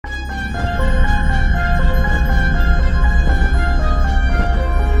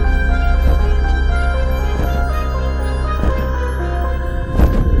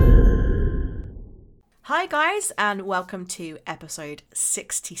guys, and welcome to episode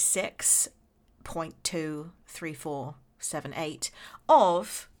 66.23478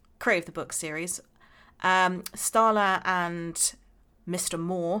 of Crave the Book series. Starla and Mr.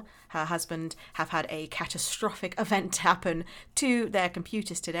 Moore, her husband, have had a catastrophic event happen to their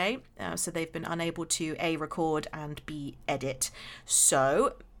computers today, so they've been unable to A, record, and B, edit.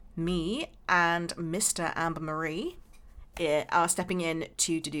 So, me and Mr. Amber Marie are stepping in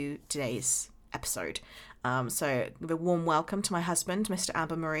to do today's episode. So a warm welcome to my husband, Mr.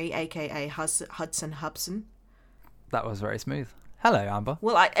 Amber Marie, aka Hudson Hubson. That was very smooth. Hello, Amber.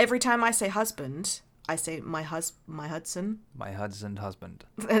 Well, every time I say husband, I say my Hudson. My Hudson husband.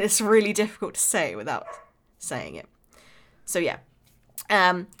 And it's really difficult to say without saying it. So yeah,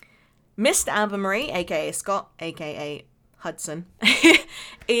 Mr. Amber Marie, aka Scott, aka Hudson,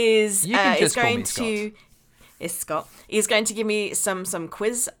 is going to give me some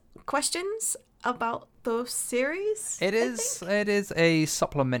quiz questions about the series. It is a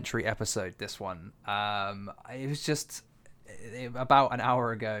supplementary episode, this one. It was just about an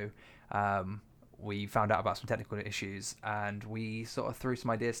hour ago. We found out about some technical issues and we sort of threw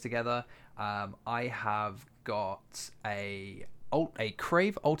some ideas together. I have got a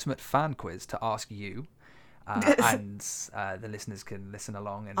Crave Ultimate fan quiz to ask you. And the listeners can listen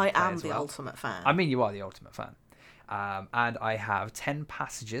along. And I am the ultimate fan. I mean, you are the ultimate fan. And I have 10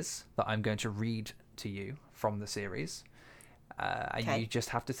 passages that I'm going to read to you from the series. And you just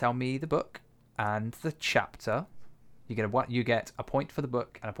have to tell me the book and the chapter. You get a point for the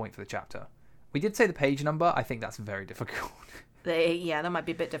book and a point for the chapter. We did say the page number. I think that's very difficult. Yeah, that might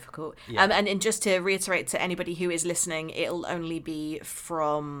be a bit difficult. Yeah. And just to reiterate to anybody who is listening, it'll only be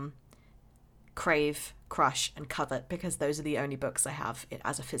from Crave, Crush, and Covet, because those are the only books I have it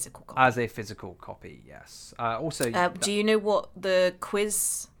as a physical copy. As a physical copy, yes. Also, do you know what the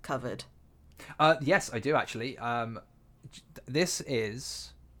quiz covered? Yes, I do actually. This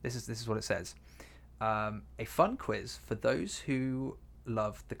is what it says. A fun quiz for those who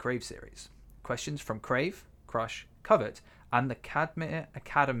love the Crave series. Questions from Crave, Crush, Covet, and the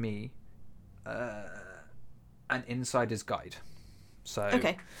Academy, an insider's guide. So,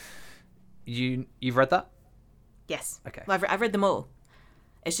 okay. You've read that? Yes. Okay. Well, I've read them all.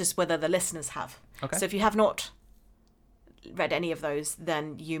 It's just whether the listeners have. Okay. So if you have not read any of those,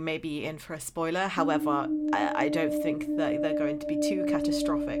 then you may be in for a spoiler. However, I don't think that they're going to be too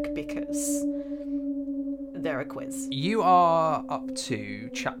catastrophic because they're a quiz. You are up to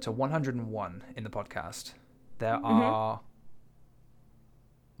chapter 101 in the podcast. There are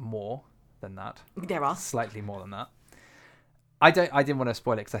more than that. There are. Slightly more than that. I didn't want to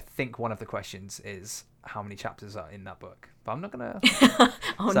spoil it because I think one of the questions is how many chapters are in that book, but I'm not gonna.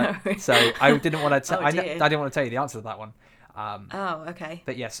 No! So I didn't want to. I didn't want to tell you the answer to that one. Okay.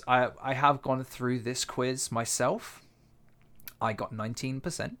 But yes, I have gone through this quiz myself. I got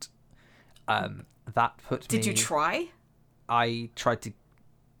 19%. That put me. Did you try? I tried to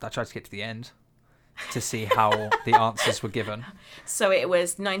get to the end to see how the answers were given. So it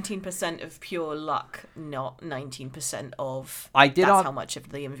was 19% of pure luck, not 19% of how much of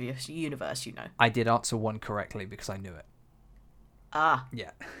the universe you know. I did answer one correctly because I knew it. Ah.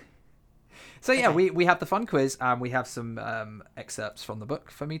 Yeah. So yeah, okay. we have the fun quiz and we have some excerpts from the book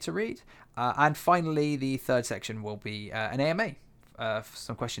for me to read. And finally, the third section will be an AMA,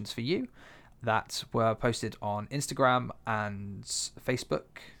 some questions for you that were posted on Instagram and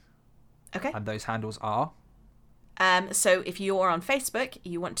Facebook. Okay. And those handles are? So if you are on Facebook,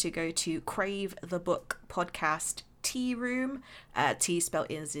 you want to go to Crave the Book Podcast Tea Room. Tea spelled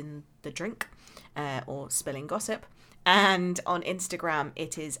is in the drink, or spilling gossip. And on Instagram,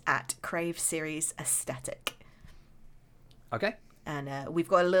 it is at Crave Series Aesthetic. Okay. And we've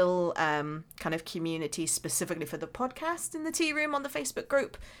got a little kind of community specifically for the podcast in the tea room on the Facebook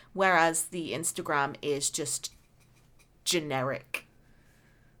group, whereas the Instagram is just generic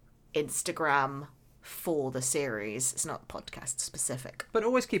Instagram for the series. It's not podcast specific. But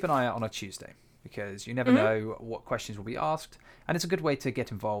always keep an eye out on a Tuesday because you never know what questions will be asked, and it's a good way to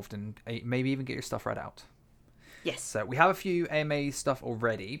get involved and maybe even get your stuff read out. Yes. So we have a few AMA stuff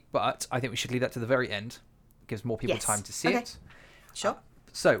already, but I think we should leave that to the very end. It gives more people time to see it. Sure.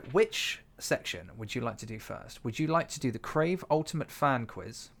 So which section would you like to do first? Would you like to do the Crave Ultimate Fan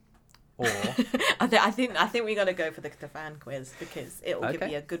Quiz? Or I think we got to go for the fan quiz because it will give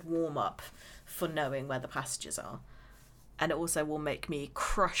me a good warm up for knowing where the passages are, and it also will make me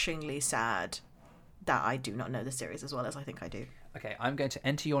crushingly sad that I do not know the series as well as I think I do. Okay, I'm going to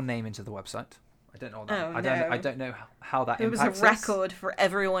enter your name into the website. I don't know that. Oh, I don't know how that impacts. It was a record for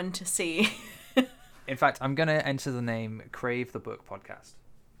everyone to see. In fact, I'm going to enter the name Crave the Book Podcast.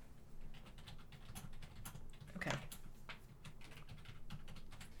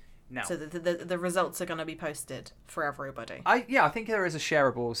 Now, So the results are going to be posted for everybody. I think there is a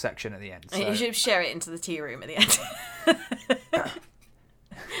shareable section at the end. So. You should share it into the tea room at the end.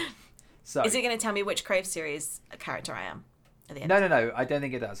 So, is it going to tell me which Crave series character I am at the end? No. I don't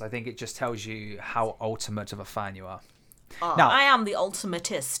think it does. I think it just tells you how ultimate of a fan you are. Oh, now, I am the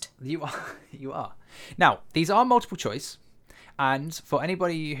ultimatist. You are. You are. Now, these are multiple choice. And for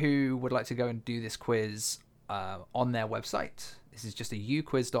anybody who would like to go and do this quiz on their website, this is just a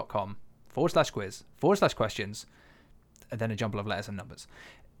uquiz.com/quiz/questions, and then a jumble of letters and numbers.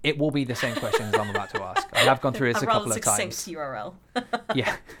 It will be the same questions I'm about to ask. I have gone through this a couple of times. URL.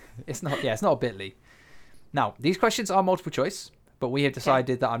 Yeah, it's not a bit.ly. Now, these questions are multiple choice, but we have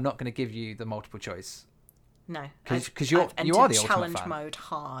decided that I'm not going to give you the multiple choice. No, because you are the ultimate challenge fan. mode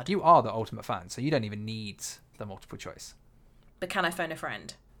hard. You are the ultimate fan, so you don't even need the multiple choice. But can I phone a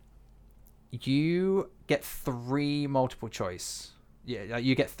friend? You get 3 multiple choice. Yeah,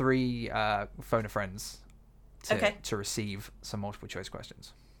 you get 3 phone a friends to receive some multiple choice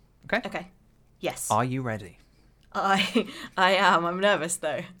questions. Okay? Okay. Yes. Are you ready? I am. I'm nervous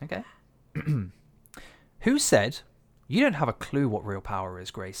though. Okay. Who said, "You don't have a clue what real power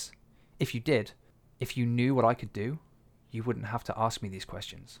is, Grace? If you did, if you knew what I could do, you wouldn't have to ask me these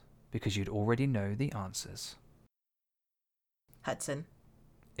questions because you'd already know the answers." Hudson.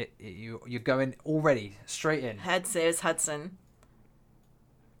 You're going already straight in. It's Hudson.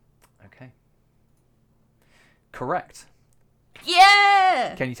 Okay. Correct.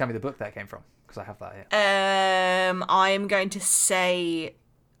 Yeah! Can you tell me the book that came from? Because I have that here. I'm going to say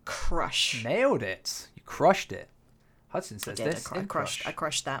Crush. Nailed it. You crushed it. Hudson says I did. this. I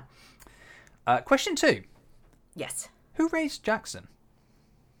crushed that. Question 2. Yes. Who raised Jackson?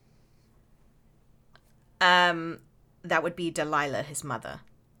 That would be Delilah, his mother.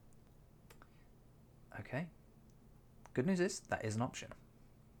 Okay. Good news is that is an option.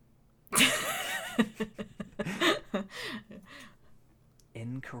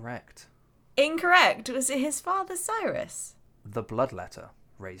 Incorrect. Incorrect. Was it his father, Cyrus? The bloodletter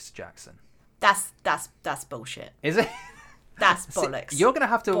raised Jackson. That's bullshit. Is it? That's bollocks. See, you're gonna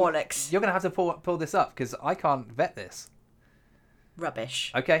have to bollocks. You're gonna have to pull this up because I can't vet this.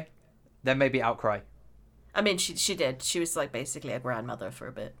 Rubbish. Okay. Then maybe outcry. I mean, she did. She was like basically a grandmother for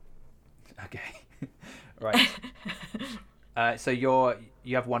a bit. Okay. Right. So you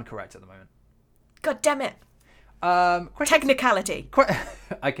have 1 correct at the moment. God damn it. Technicality.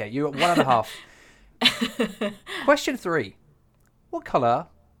 Okay, you're 1.5. Question 3. What colour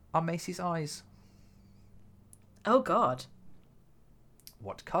are Macy's eyes? Oh, God.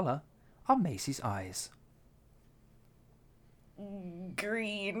 What colour are Macy's eyes?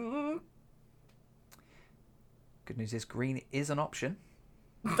 Green. Good news is green is an option.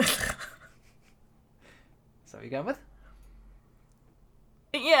 Is that what you're going with?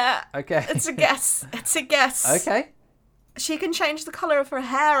 Yeah. Okay. It's a guess. It's a guess. Okay. She can change the colour of her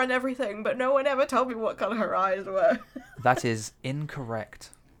hair and everything, but no one ever told me what colour her eyes were. That is incorrect.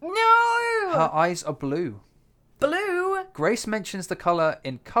 No! Her eyes are blue. Blue? Grace mentions the colour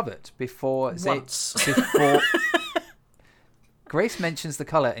in Covert before... Once. Grace mentions the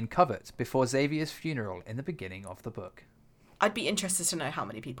colour in Covert before Xavier's funeral in the beginning of the book. I'd be interested to know how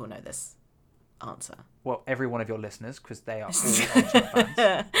many people know this answer. Well, every one of your listeners, because they are all Ultimate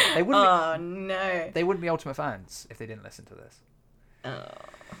fans. They wouldn't be Ultimate fans if they didn't listen to this.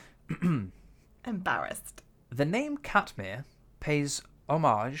 Embarrassed. The name Katmere pays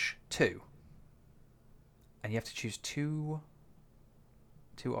homage to, and you have to choose two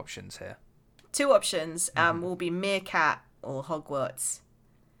options here. 2 options will be Meerkat or Hogwarts.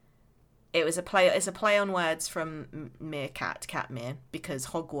 It's a play on words from Meerkat, Katmere, because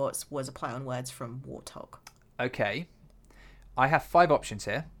Hogwarts was a play on words from Warthog. Okay. I have 5 options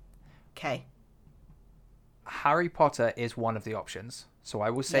here. Okay. Harry Potter is one of the options. So I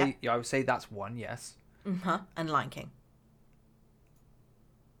will say that's one, yes. And Lion King.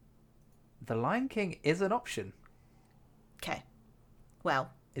 The Lion King is an option. Okay.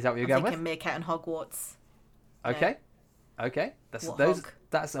 Well, is that what you're I'm going with? thinking Meerkat and Hogwarts. Okay. Okay. That's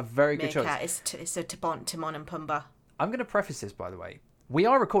a very good choice. Meerkat is Timon and Pumbaa. I'm going to preface this, by the way. We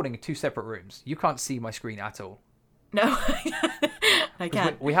are recording in 2 separate rooms. You can't see my screen at all. No, I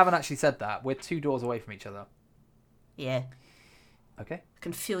can't. We haven't actually said that. We're 2 doors away from each other. Yeah. Okay. I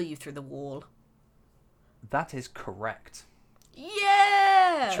can feel you through the wall. That is correct.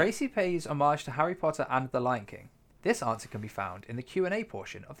 Yeah! Tracy pays homage to Harry Potter and The Lion King. This answer can be found in the Q&A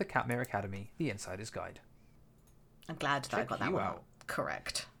portion of the Katmere Academy, The Insider's Guide. I'm glad that I got that one out.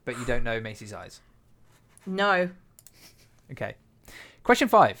 Correct. But you don't know Macy's eyes? No. Okay. Question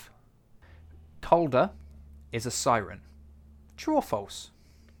 5. Calder is a siren. True or false?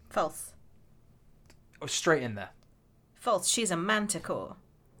 False. Oh, straight in there. False. She's a manticore.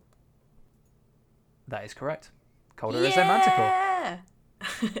 That is correct. Calder is a manticore. Yeah.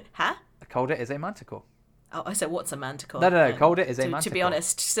 Huh? A Calder is a manticore. Oh, I said, what's a manticore? No. Calder is a manticore. To be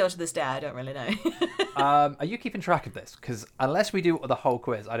honest, still to this day, I don't really know. Are you keeping track of this? Because unless we do the whole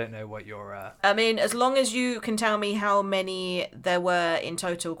quiz, I don't know what your... I mean, as long as you can tell me how many there were in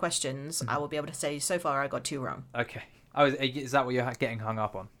total questions, I will be able to say, so far I got 2 wrong. Okay. Oh, is that what you're getting hung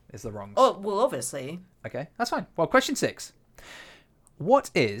up on? Is the wrongs? Oh, well, obviously. Okay, that's fine. Well, question 6. What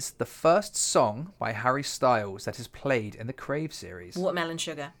is the first song by Harry Styles that is played in the Crave series? Watermelon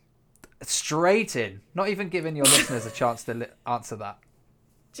Sugar. Straight in. Not even giving your listeners a chance to answer that.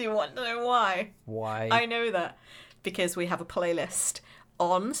 Do you want to know why? Why? I know that. Because we have a playlist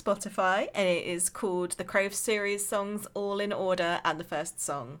on Spotify, and it is called the Crave series songs all in order, and the first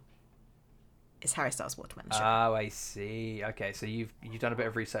song is Harry Styles' Watermelon Sugar. Oh, I see. Okay, so you've done a bit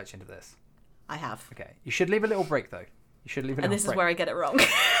of research into this. I have. Okay, you should leave a little break though. You should leave a little break. And this is where I get it wrong.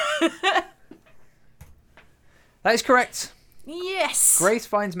 That is correct. Yes. Grace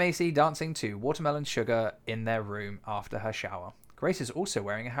finds Macy dancing to Watermelon Sugar in their room after her shower. Grace is also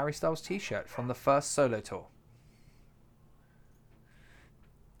wearing a Harry Styles t-shirt from the first solo tour.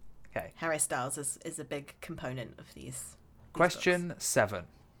 Okay. Harry Styles is a big component of these Question books. 7.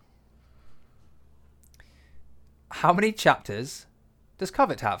 How many chapters does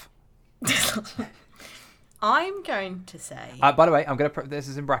Covet have? I'm going to say... By the way, I'm going to put this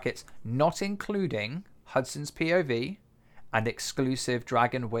is in brackets, not including Hudson's POV and exclusive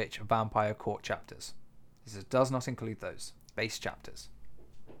Dragon Witch Vampire Court chapters. This does not include those base chapters.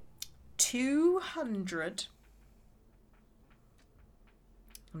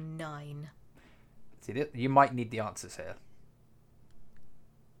 209. See, you might need the answers here.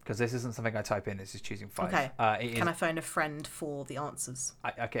 Because this isn't something I type in, this is choosing 5. Okay. Can I phone a friend for the answers?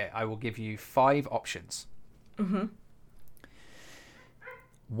 I will give you 5 options. Mm-hmm.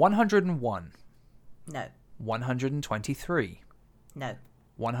 101. No. 123. No.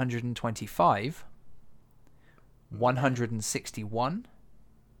 125. 161.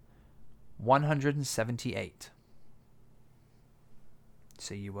 178.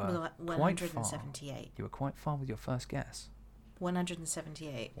 So you were quite far. 178. You were quite far with your first guess.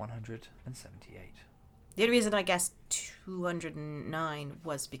 178. 178. The only reason I guessed 209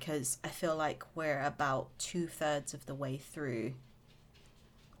 was because I feel like we're about 2/3 of the way through.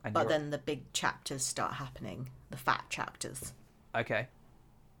 But then the big chapters start happening. The fat chapters. Okay.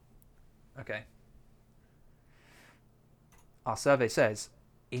 Our survey says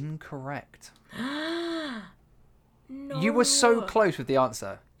incorrect. No. You were so close with the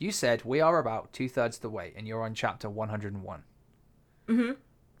answer. You said we are about 2/3 of the way, and you're on chapter 101. Mm-hmm.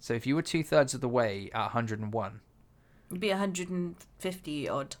 So if you were 2/3 of the way at 101, it'd be 150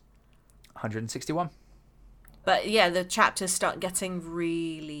 odd. 161. But yeah, the chapters start getting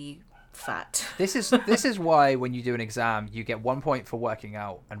really fat. This is why when you do an exam, you get 1 point for working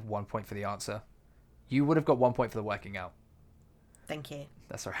out and 1 point for the answer. You would have got 1 point for the working out. Thank you.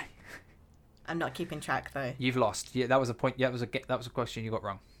 That's all right. I'm not keeping track though. You've lost. Yeah, that was a point. Yeah, that was a question you got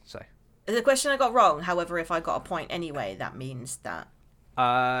wrong. So. The question I got wrong. However, if I got a point anyway, that means that.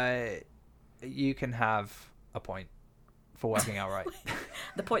 You can have a point for working out right.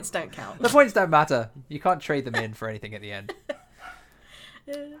 The points don't count. The points don't matter. You can't trade them in for anything at the end.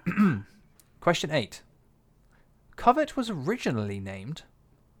 Question 8. Covet was originally named... ...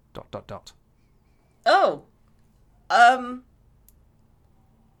 Oh.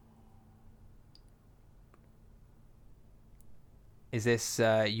 Is this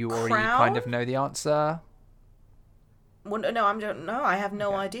you already Crown? kind of know the answer? Well, no, I don't know. I have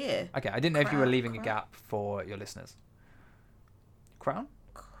no idea. Okay, I didn't know if you were leaving a gap for your listeners. Crown?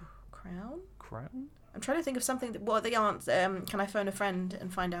 Crown? Crown? I'm trying to think of something. What are the answers? Can I phone a friend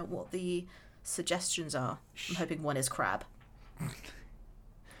and find out what the suggestions are? I'm hoping one is crab.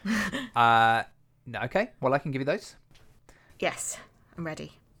 No, okay. Well, I can give you those. Yes, I'm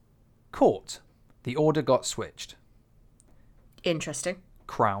ready. Court. The order got switched. Interesting.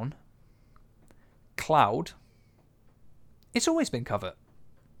 Crown. Cloud. It's always been Covet.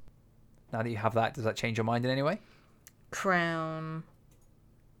 Now that you have that, does that change your mind in any way? Crown.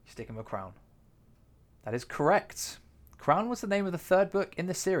 Sticking with Crown. That is correct. Crown was the name of the third book in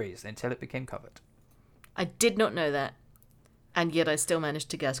the series until it became Covet. I did not know that. And yet I still managed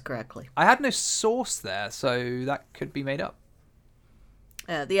to guess correctly. I had no source there, so that could be made up.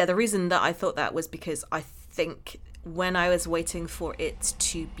 The reason that I thought that was because I think when I was waiting for it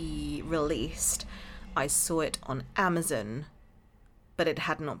to be released, I saw it on Amazon, but it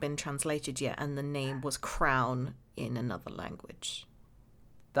had not been translated yet, and the name was Crown in another language.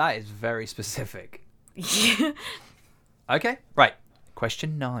 That is very specific. Yeah. Okay, right.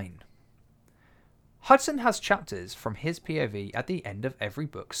 Question 9. Hudson has chapters from his POV at the end of every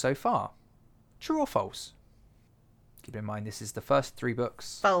book so far. True or false? Keep in mind this is the first 3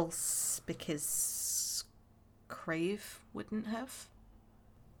 books. False, because Crave wouldn't have.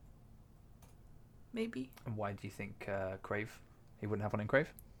 Maybe. And why do you think Crave? He wouldn't have one in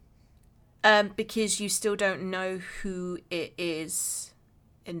Crave? Because you still don't know who it is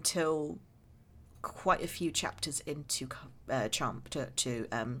until quite a few chapters into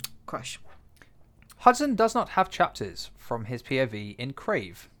Crush. Hudson does not have chapters from his POV in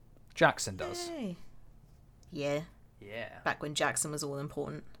Crave. Jackson does. Yay. Yeah. Yeah. Back when Jackson was all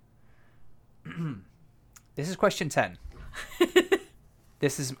important. This is question 10. I'm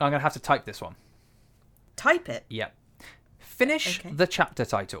going to have to type this one. Type it? Yep. Finish the chapter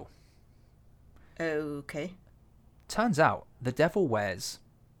title. Okay. Turns out the devil wears... ...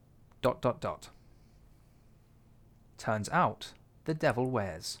 Turns out the devil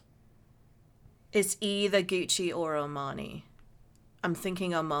wears... It's either Gucci or Armani. I'm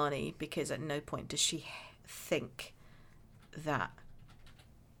thinking Armani because at no point does she think that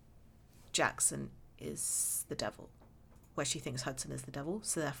Jackson is the devil. Where she thinks Hudson is the devil,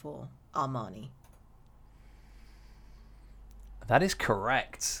 so therefore Armani. That is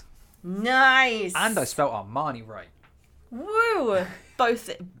correct. Nice! And I spelled Armani right. Woo!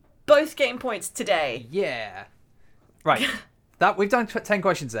 Both game points today. Yeah. Right. We've done 10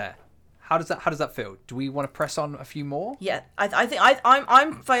 questions there. How does that feel? Do we want to press on a few more? Yeah, I think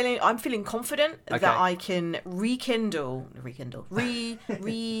I'm feeling confident that I can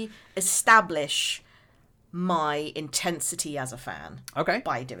re-establish my intensity as a fan. Okay.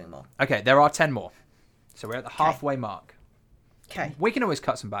 By doing more. Okay, there are 10 more. So we're at the halfway mark. Okay. We can always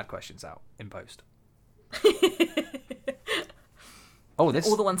cut some bad questions out in post. All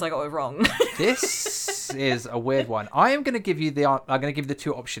the ones I got wrong. This is a weird one. I'm going to give you the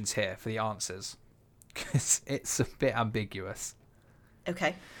 2 options here for the answers because it's a bit ambiguous.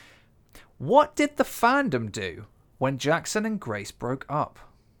 Okay. What did the fandom do when Jackson and Grace broke up?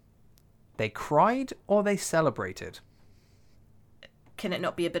 They cried or they celebrated? Can it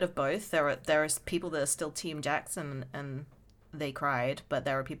not be a bit of both? There are people that are still Team Jackson and they cried, but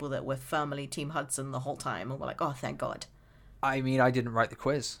there are people that were firmly Team Hudson the whole time and were like, oh, thank God. I mean, I didn't write the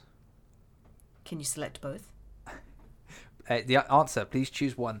quiz. Can you select both? The answer, please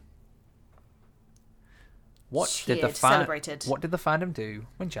choose one. What did the fandom do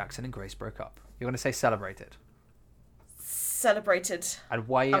when Jackson and Grace broke up? You're going to say celebrated. Celebrated. And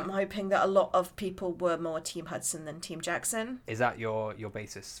why? I'm hoping that a lot of people were more Team Hudson than Team Jackson. Is that your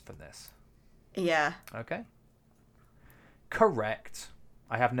basis for this? Yeah. Okay. Correct.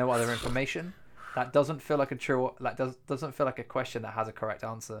 I have no other information. That doesn't feel like doesn't feel like a question that has a correct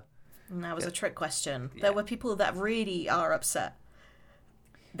answer. That was a trick question. Yeah. Yeah. There were people that really are upset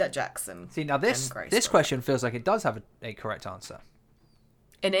that Jackson. See, now this question feels like it does have a correct answer.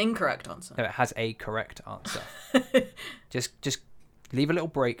 An incorrect answer. No, it has a correct answer. just leave a little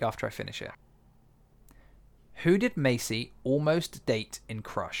break after I finish it. Who did Macy almost date in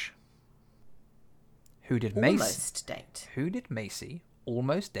Crush? Who did Macy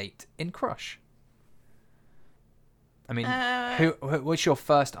almost date in Crush? I mean, what's your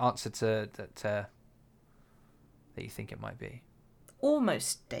first answer to that you think it might be?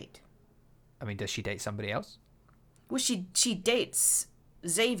 Almost date. I mean, does she date somebody else? Well, she dates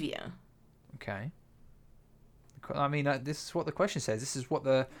Xavier. Okay. I mean, this is what the question says. This is what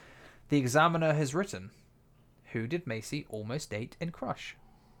the examiner has written. Who did Macy almost date in Crush?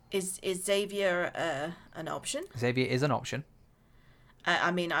 Is Xavier an option? Xavier is an option.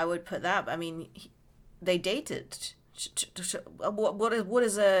 I mean, I would put that. I mean, they dated. What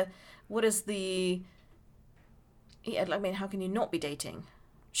is the? Yeah, I mean, how can you not be dating?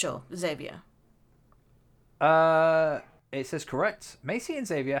 Sure, Xavier. It says correct. Macy and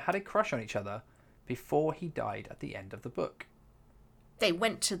Xavier had a crush on each other before he died at the end of the book. They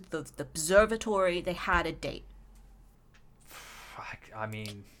went to the observatory. They had a date. I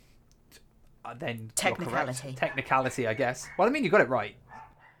mean, then technicality, I guess. Well, I mean, you got it right.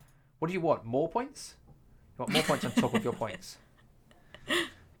 What do you want? More points? You want more points on top of your points?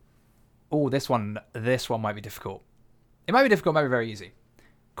 Oh, this one might be difficult. It might be difficult, might be very easy.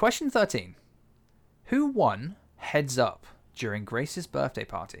 Question 13. Who won Heads Up during Grace's birthday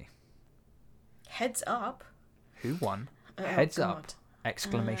party? Heads Up? Who won Heads Up! !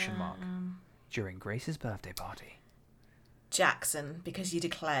 During Grace's birthday party? Jackson, because you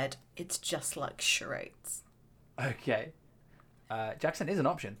declared it's just like charades. Okay. Jackson is an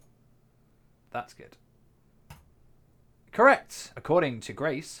option. That's good. Correct. According to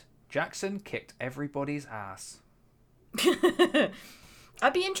Grace, Jackson kicked everybody's ass.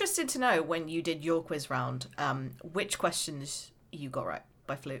 I'd be interested to know when you did your quiz round, which questions you got right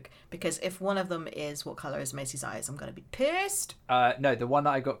by fluke. Because if one of them is what colour is Macy's eyes, I'm going to be pissed. No, the one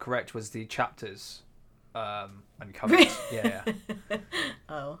that I got correct was the chapters and covers. Yeah.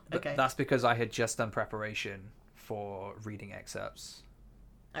 Oh, okay. That's because I had just done preparation for reading excerpts.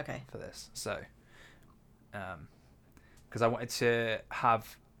 Okay. For this, so, because I wanted to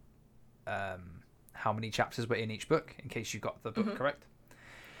have how many chapters were in each book in case you got the book correct.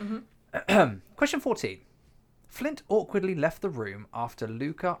 Mm-hmm. Question 14. Flint awkwardly left the room after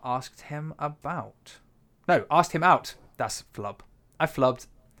Luca asked him out. That's flub. I flubbed.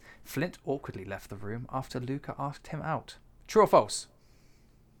 Flint awkwardly left the room after Luca asked him out. True or false?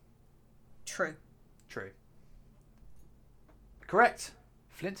 True. Correct.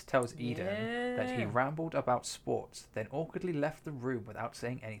 Flint tells Eden that he rambled about sports, then awkwardly left the room without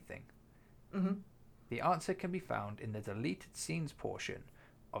saying anything. Mm-hmm. The answer can be found in the deleted scenes portion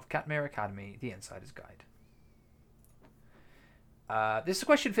of Katmere Academy, The Insider's Guide. This is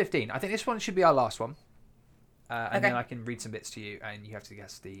question 15. I think this one should be our last one. And then I can read some bits to you, and you have to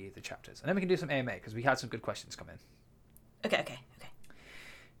guess the chapters. And then we can do some AMA, because we had some good questions come in. Okay.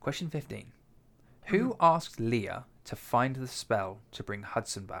 Question 15. Who asked Leah to find the spell to bring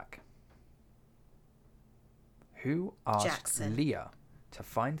Hudson back? Who asked Jackson. Leah to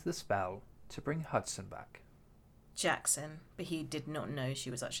find the spell to bring Hudson back? Jackson, but he did not know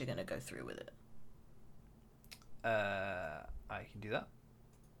she was actually going to go through with it. I can do that.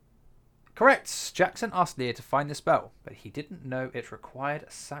 Correct. Jackson asked Leah to find the spell, but he didn't know it required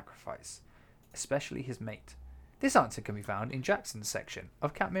a sacrifice, especially his mate. This answer can be found in Jackson's section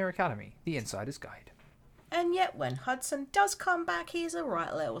of Katmere Academy, The Insider's Guide. And yet when Hudson does come back, he's a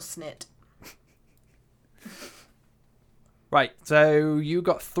right little snit. Right, so you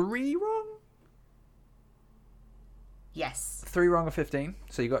got 3 wrong? Yes. 3 wrong of 15.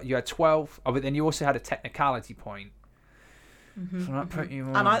 So you had 12. Oh, but then you also had a technicality point. Mm-hmm, so that put you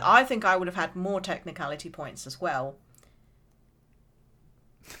on. And I think I would have had more technicality points as well.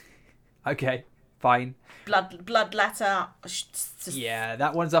 Okay, fine. Blood letter. Yeah,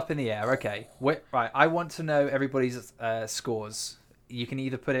 that one's up in the air. Okay. Right, I want to know everybody's scores. You can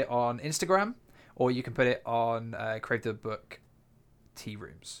either put it on Instagram or you can put it on Crave the Book tea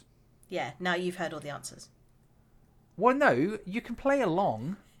rooms. Yeah, now you've heard all the answers. Well, no, you can play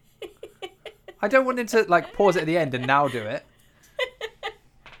along. I don't want him to pause it at the end and now do it.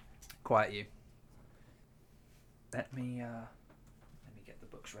 Quiet you. Let me get the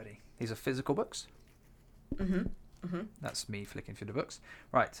books ready. These are physical books. That's me flicking through the books.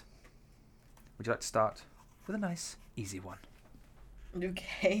 Right. Would you like to start with a nice, easy one?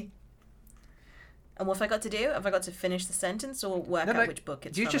 Okay. And what have I got to do? Have I got to finish the sentence or work out which book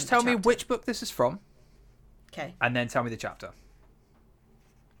it's from? You just tell me which book this is from. Okay. And then tell me the chapter.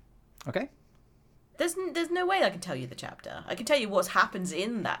 Okay? There's no way I can tell you the chapter. I can tell you what happens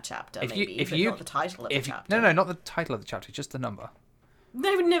in that chapter, not the title of the chapter. No, not the title of the chapter, just the number.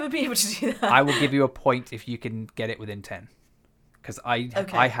 I would never be able to do that. I will give you a point if you can get it within 10. Because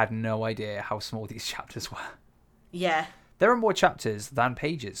I had no idea how small these chapters were. Yeah. There are more chapters than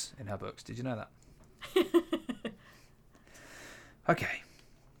pages in her books. Did you know that? Okay.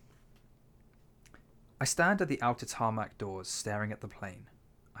 I stand at the outer tarmac doors staring at the plane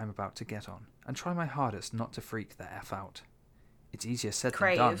I'm about to get on and try my hardest not to freak the F out. It's easier said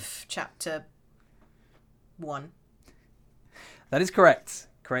than done. Crave, chapter 1. That is correct.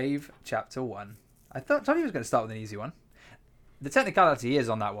 Crave, chapter 1. I thought he was going to start with an easy one. The technicality is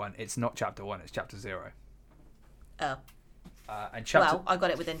on that one. It's not chapter 1, it's chapter 0. Oh. Well, I got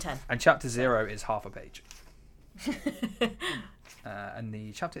it within 10. And chapter 0 is half a page. And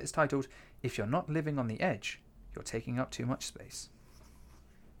the chapter is titled, If You're Not Living on the Edge, You're Taking Up Too Much Space.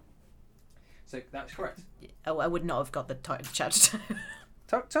 So that's correct. Oh, I would not have got the title chapter.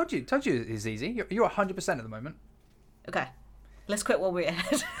 Told you it's easy. You're 100% at the moment. Okay. Let's quit while we're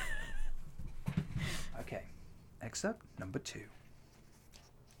ahead. Okay. Excerpt number 2.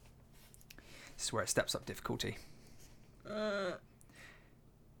 This is where it steps up difficulty.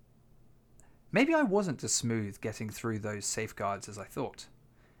 Maybe I wasn't as smooth getting through those safeguards as I thought.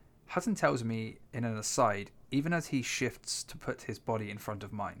 Hutton tells me in an aside, even as he shifts to put his body in front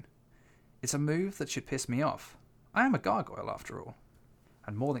of mine. It's a move that should piss me off. I am a gargoyle after all,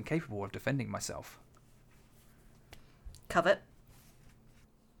 and more than capable of defending myself. Covet.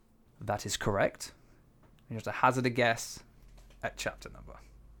 That is correct. You have to hazard a guess at chapter number.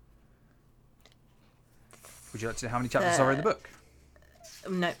 Would you like to know how many chapters are in the book?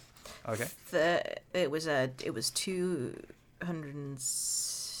 No. Okay. It was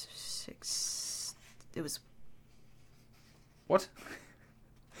 206. It was. What?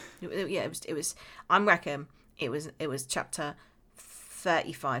 Yeah, it was. I'm reckon it was chapter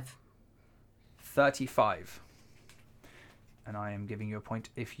 35. 35. And I am giving you a point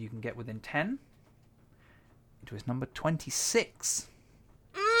if you can get within 10. It was number 26.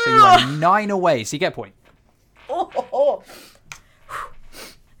 So you are 9 away, so you get a point. Oh.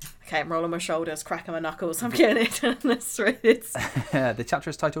 Okay, I'm rolling my shoulders, cracking my knuckles. I'm getting it. The chapter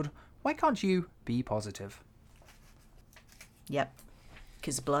is titled, Why Can't You Be Positive? Yep.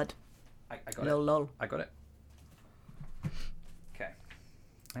 Because blood. I got lol, it. Lol. I got it. Okay.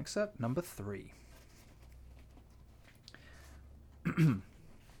 Excerpt number 3.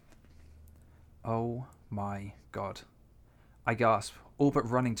 Oh my god. I gasp, all but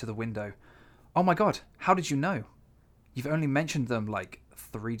running to the window. Oh my god, how did you know? You've only mentioned them like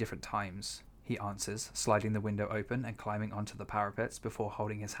 3 different times, he answers, sliding the window open and climbing onto the parapets before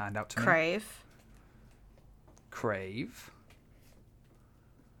holding his hand out to me. Crave.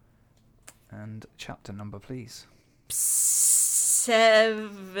 And chapter number, please.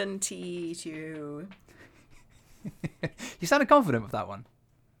 72. You sounded confident with that one.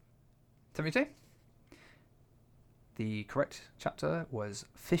 72? The correct chapter was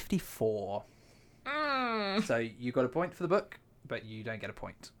 54. So you got a point for the book, but you don't get a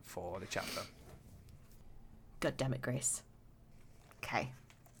point for the chapter. God damn it, Grace. Okay.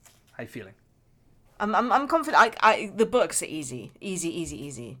 How you feeling? I'm confident. The books are easy.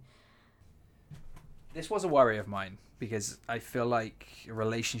 Easy. This was a worry of mine because I feel like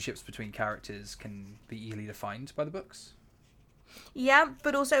relationships between characters can be easily defined by the books. Yeah,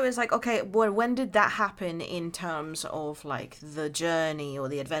 but also it's like, okay, well, when did that happen in terms of like the journey or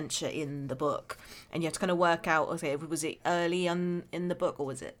the adventure in the book? And you have to kind of work out, okay, was it early in the book or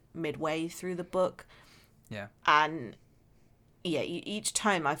was it midway through the book? Yeah. And yeah, each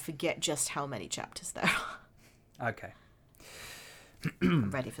time I forget just how many chapters there are. Okay.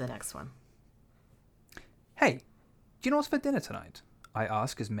 I'm ready for the next one. Hey, do you know what's for dinner tonight? I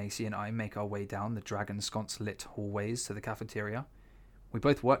ask as Macy and I make our way down the dragon sconce lit hallways to the cafeteria. We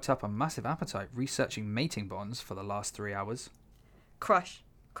both worked up a massive appetite researching mating bonds for the last 3 hours. Crush.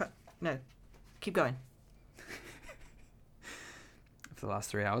 No. Keep going. For the last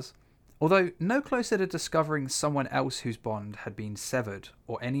 3 hours. Although no closer to discovering someone else whose bond had been severed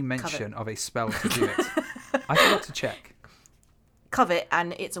or any mention of a spell to do it. I forgot to check. Covet,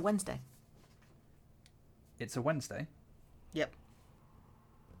 and it's a Wednesday. It's a Wednesday? Yep.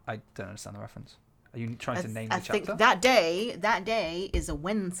 I don't understand the reference. Are you trying to name the chapter? I think that day is a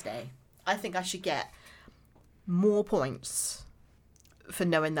Wednesday. I think I should get more points for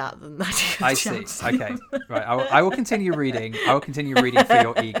knowing that than I do. I see. Okay. Right. I will continue reading. I will continue reading for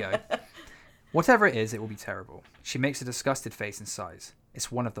your ego. Whatever it is, it will be terrible. She makes a disgusted face and sighs.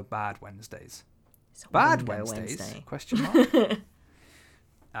 It's one of the bad Wednesdays. Bad Wednesdays? Wednesday. Question mark.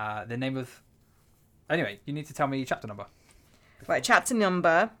 The name of... Anyway, you need to tell me chapter number. Right, chapter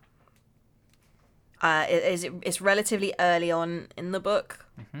number. It's relatively early on in the book.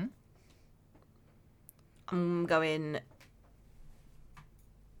 Mm-hmm. I'm going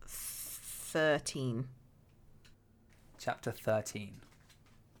 13. Chapter 13.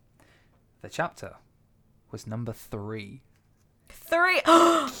 The chapter was number 3. 3?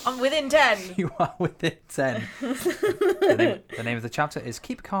 I'm within 10. You are within 10. The name of the chapter is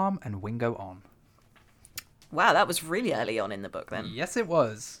Keep Calm and Wingo On. Wow, that was really early on in the book then. Yes, it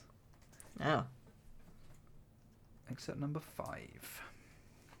was. Oh. Except number 5.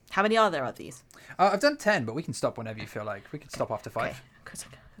 How many are there of these? I've done 10, but we can stop whenever you feel like. We can stop after 5.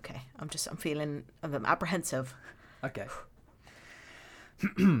 Okay. I'm apprehensive. Okay.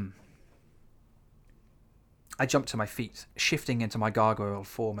 I jump to my feet, shifting into my gargoyle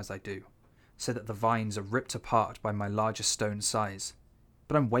form as I do, so that the vines are ripped apart by my larger stone size.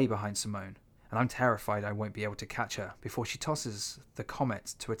 But I'm way behind Simone, and I'm terrified I won't be able to catch her before she tosses the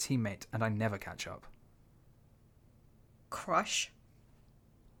comet to a teammate and I never catch up. Crush?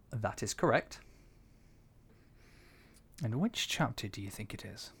 That is correct. And which chapter do you think it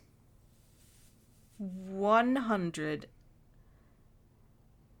is?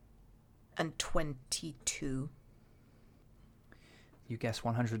 122. You guess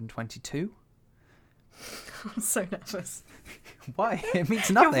 122? I'm so nervous. Why? It means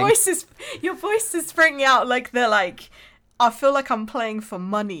nothing. Your voice is springing out like they're like, I feel like I'm playing for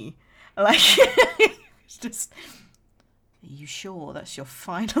money. Like, it's just, are you sure that's your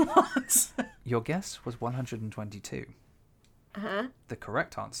final answer? Your guess was 122. Uh-huh. The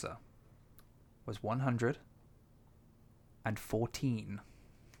correct answer was 114.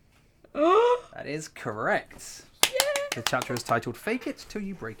 That is correct. Yeah. The chapter is titled "Fake It Till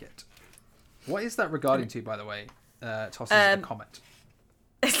You Break It." What is that regarding to, by the way? Tosses a comment.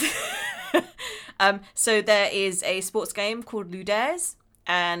 So there is a sports game called Luders,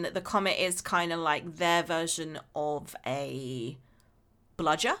 and the comet is kind of like their version of a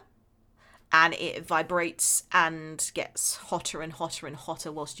bludger, and it vibrates and gets hotter and hotter and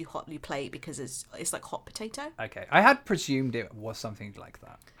hotter whilst you hotly play because it's like hot potato. Okay, I had presumed it was something like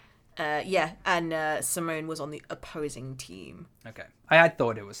that. Yeah, and Simone was on the opposing team. Okay, I had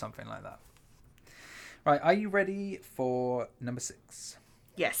thought it was something like that. Right, are you ready for number 6?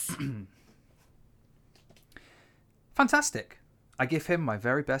 Yes. Fantastic. I give him my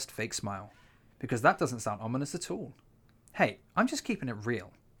very best fake smile, because that doesn't sound ominous at all. Hey, I'm just keeping it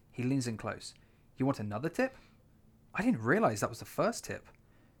real. He leans in close. You want another tip? I didn't realise that was the first tip.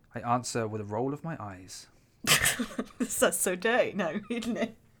 I answer with a roll of my eyes. That's so dirty, no, isn't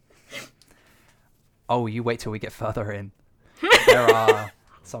it? Oh, you wait till we get further in. There's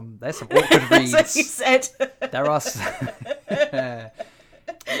some awkward reads. That's what you said.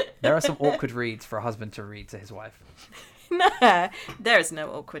 There are some awkward reads for a husband to read to his wife. Nah, there is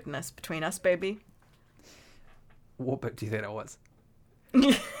no awkwardness between us, baby. What book do you think that was?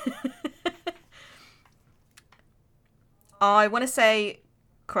 I want to say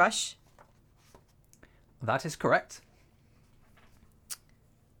Crush. That is correct.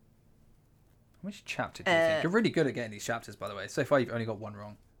 Which chapter do you think? You're really good at getting these chapters, by the way. So far, you've only got one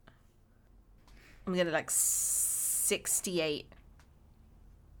wrong. I'm going to like 68.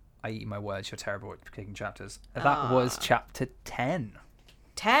 I eat my words. You're terrible at picking chapters. That was chapter 10.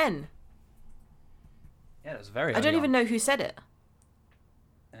 10? Yeah, it was very I don't even know who said it.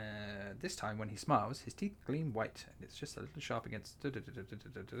 This time, when he smiles, his teeth gleam white, and it's just a little sharp against...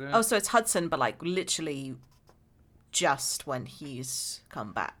 Oh, so it's Hudson, but like literally just when he's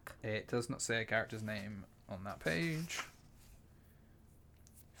come back. It does not say a character's name on that page.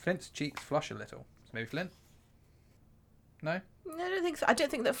 Flint's cheeks flush a little. So maybe Flint? No? I don't think so. I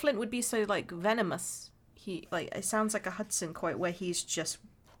don't think that Flint would be so like venomous. It sounds like a Hudson quote where he's just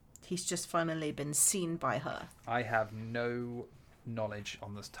finally been seen by her. I have no knowledge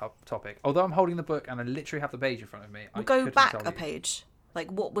on this topic. Although I'm holding the book and I literally have the page in front of me. We'll go back a page. Like,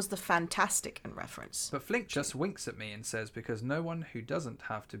 what was the fantastic in reference? But Flint just winks at me and says, because no one who doesn't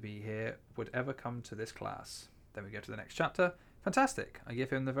have to be here would ever come to this class. Then we go to the next chapter. Fantastic. I give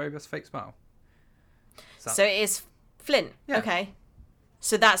him the very best fake smile. So it is Flint. Yeah. Okay.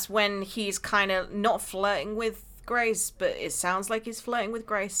 So that's when he's kind of not flirting with Grace, but it sounds like he's flirting with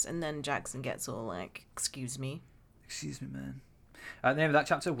Grace. And then Jackson gets all like, excuse me. Excuse me, man. The name of that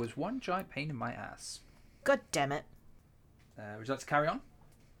chapter was One Giant Pain in My Ass. God damn it. Would you like to carry on?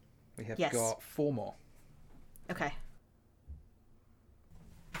 We have got 4 more. Okay.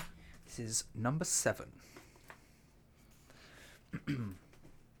 This is number 7.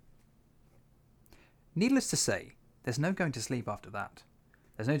 Needless to say, there's no going to sleep after that.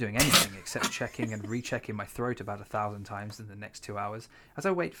 There's no doing anything except checking and rechecking my throat about 1,000 times in the next 2 hours as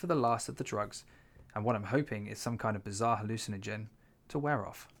I wait for the last of the drugs, and what I'm hoping is some kind of bizarre hallucinogen to wear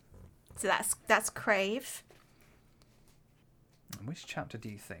off. So that's Crave. And which chapter do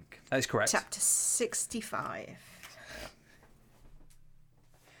you think? That is correct. Chapter 65.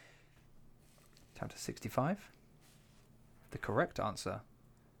 Chapter 65? The correct answer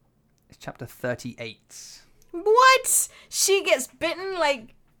is chapter 38. What? She gets bitten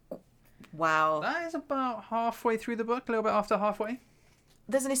like... Wow. That is about halfway through the book, a little bit after halfway.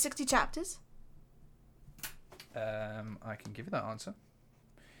 There's only 60 chapters? I can give you that answer.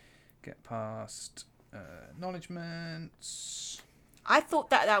 Get past acknowledgements. I thought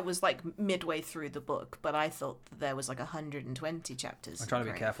that was like midway through the book, but I thought that there was like 120 chapters. I'm trying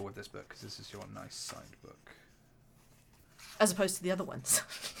to be careful with this book because this is your nice signed book. As opposed to the other ones.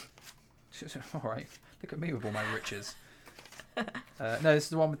 All right. Look at me with all my riches. No, this is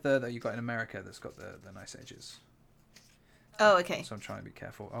the one with that you got in America that's got the nice edges. Oh, okay. So I'm trying to be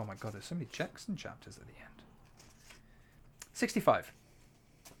careful. Oh my god, there's so many Jackson chapters at the end. 65.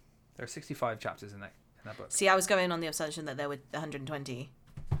 There are 65 chapters in that book. See, I was going on the assumption that there were 120.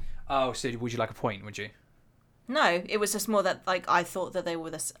 Oh, so would you like a point, would you? No, it was just more that like I thought that they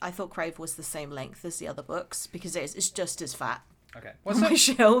were I thought Crave was the same length as the other books because it's just as fat. Okay. Well, on my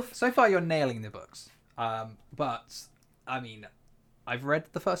shelf. So far, you're nailing the books. But I mean, I've read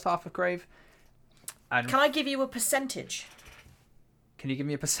the first half of Crave. And can I give you a percentage? Can you give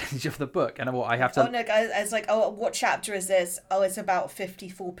me a percentage of the book? And what I have to... Oh, no, guys. It's like, oh, what chapter is this? Oh, it's about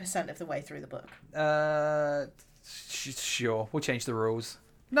 54% of the way through the book. Sure. We'll change the rules.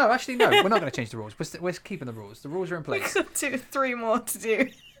 No, actually, no. We're not going to change the rules. We're keeping the rules. The rules are in place. We've got 3 more to do.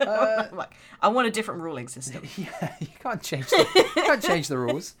 I'm like, I want a different ruling system. Yeah, you can't change the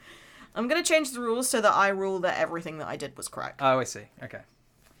rules. I'm going to change the rules so that I rule that everything that I did was correct. Oh, I see. Okay.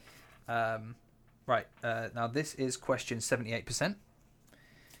 Right. Now this is question 78%.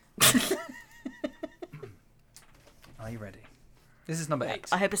 Are you ready? This is number 8.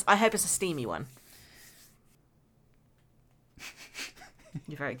 I hope it's a steamy one.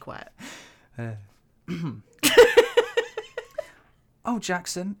 You're very quiet. Oh,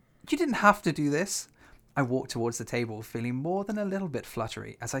 Jackson, you didn't have to do this. I walk towards the table, feeling more than a little bit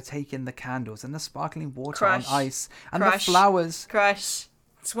fluttery as I take in the candles and the sparkling water on ice and the flowers. Crush.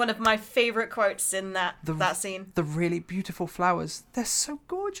 It's one of my favourite quotes in that scene. The really beautiful flowers. They're so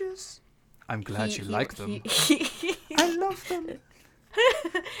gorgeous. I'm glad you like them. I love them.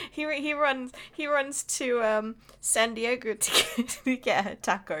 He runs to San Diego to get her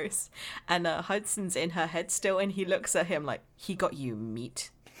tacos, and Hudson's in her head still, and he looks at him like, he got you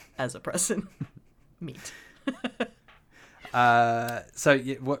meat as a present. Meat.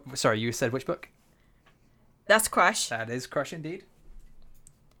 Sorry, you said which book? That's Crush. That is Crush indeed.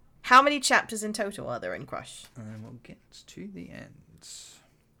 How many chapters in total are there in Crush? And we'll get to the end.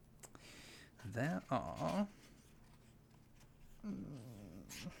 There are...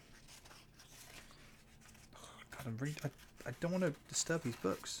 God, I don't want to disturb these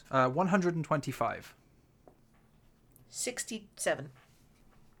books. 125. 67.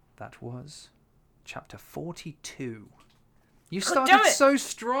 That was chapter 42. You started so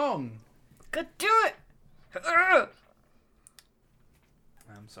strong. Could do it.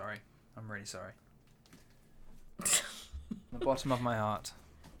 I'm sorry. I'm really sorry. The bottom of my heart.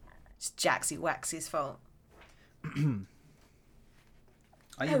 It's Jaxie Waxy's fault.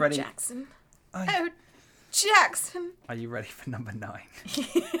 Are you ready? Jackson. Jackson. Are you ready for number 9?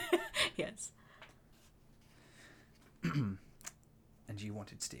 Yes. And you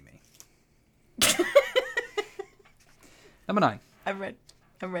wanted steamy. Number 9. I'm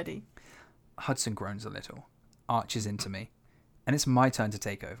ready. Hudson groans a little, arches into me, and it's my turn to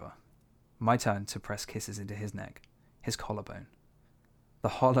take over. My turn to press kisses into his neck, his collarbone, the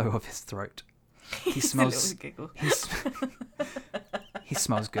hollow of his throat. He smells. He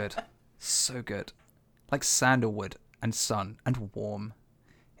smells good, so good, like sandalwood and sun and warm,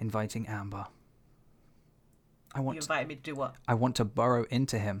 inviting amber. You invite me to do what? I want to burrow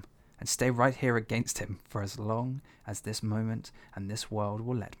into him and stay right here against him for as long as this moment and this world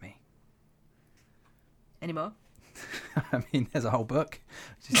will let me. Any more? I mean, there's a whole book.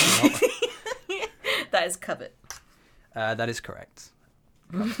 That is covered. That is correct.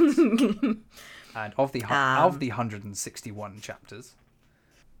 And of the 161 chapters,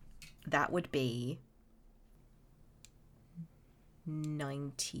 that would be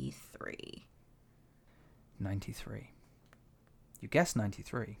 93. 93. You guessed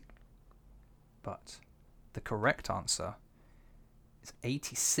 93, but the correct answer is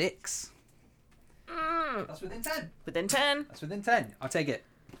 86. That's within 10. Within 10. That's within 10. I'll take it.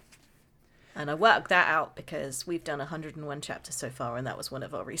 And I worked that out because we've done 101 chapters so far, and that was one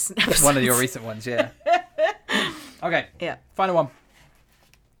of our recent episodes. One of your recent ones, yeah. Okay. Yeah. Final one.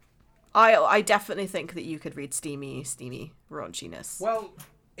 I definitely think that you could read steamy raunchiness. Well,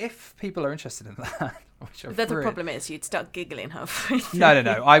 if people are interested in that, the problem is you'd start giggling halfway through.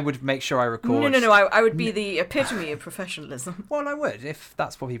 No. I would make sure I record. No. I would be the epitome of professionalism. Well, I would. If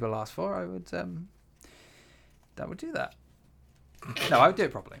that's what people ask for, I would. That would do that. No, I would do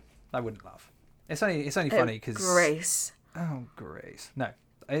it properly. I wouldn't laugh. It's only funny because Grace. Oh, Grace. No,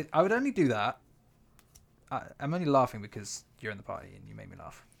 I would only do that. I'm only laughing because you're in the party and you made me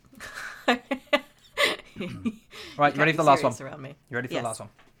laugh. Right, you ready for the last one? You ready for the last one?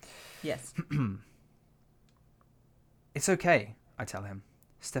 Yes. It's okay, I tell him,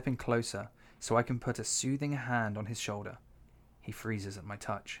 stepping closer so I can put a soothing hand on his shoulder. He freezes at my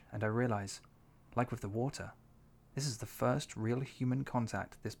touch, and I realize, like with the water, this is the first real human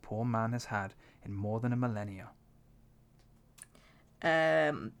contact this poor man has had in more than a millennia.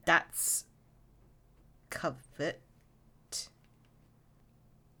 That's covered.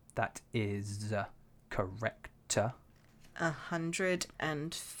 That is correct.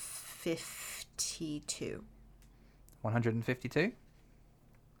 152. 152?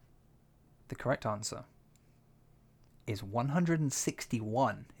 The correct answer is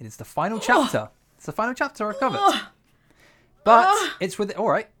 161. It is the final chapter. It's the final chapter I covered. But it's within... All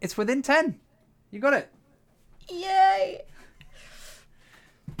right, it's within 10. You got it. Yay.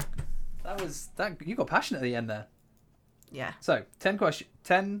 That you got passionate at the end there. Yeah. So, 10 questions.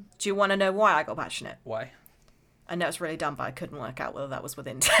 10... Do you want to know why I got passionate? Why? I know it's really dumb, but I couldn't work out whether that was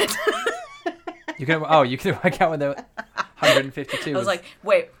within 10. You can work out when they're 152. I was like,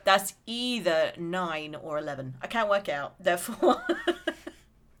 wait, that's either 9 or 11. I can't work out. Therefore,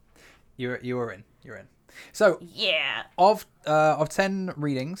 you're in. So yeah, of 10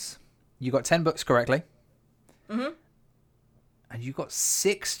 readings, you got 10 books correctly. Mm-hmm. And you got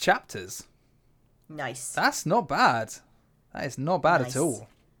 6 chapters. Nice. That's not bad. That is not bad Nice. at all.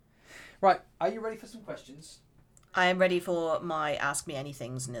 Right, are you ready for some questions? I am ready for my Ask Me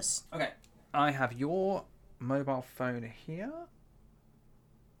Anythingsness. Okay. I have your mobile phone here.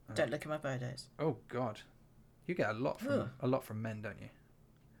 Don't look at my photos. Oh God, you get a lot from men, don't you?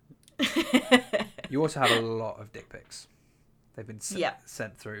 You also have a lot of dick pics. They've been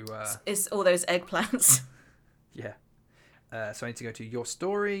sent through. It's all those eggplants. Yeah. So I need to go to your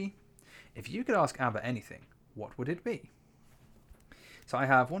story. If you could ask Amber anything, what would it be? So I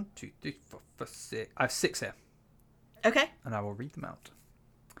have 1, 2, 3, 4, 5, 6. I have 6 here. Okay. And I will read them out.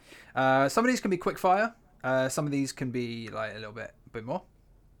 Some of these can be quick fire. Some of these can be like a little bit more.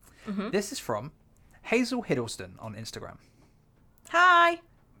 Mm-hmm. This is from Hazel Hiddleston on Instagram. Hi.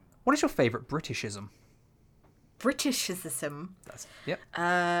 What is your favourite Britishism? Britishism. Yep.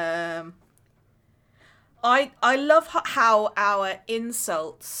 I love how our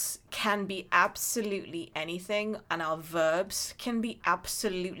insults can be absolutely anything, and our verbs can be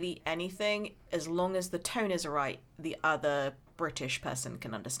absolutely anything, as long as the tone is right. The other British person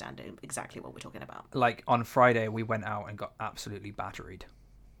can understand exactly what we're talking about. Like on Friday, we went out and got absolutely batteried.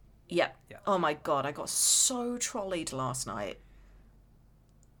 Yep. Yeah. Oh my God, I got so trolleyed last night.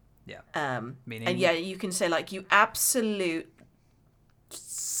 Yeah. Meaning... And yeah, you can say like, you absolute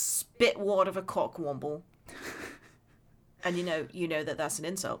spitwad of a cockwomble. And you know that that's an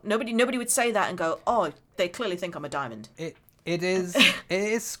insult. Nobody would say that and go, oh, they clearly think I'm a diamond. It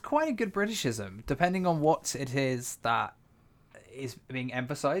is quite a good Britishism, depending on what it is that is being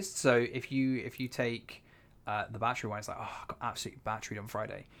emphasized. So if you take the battery one, it's like, oh, I got absolutely batteried on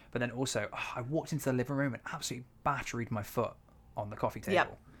Friday. But then also, I walked into the living room and absolutely batteried my foot on the coffee table.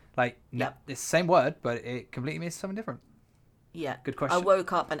 Yep. Like, Yep. It's the same word, but it completely means something different. Yeah. Good question. I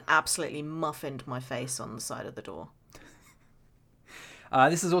woke up and absolutely muffined my face on the side of the door.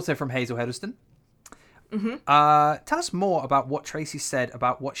 This is also from Hazel Hiddleston. Mm-hmm. Tell us more about what Tracy said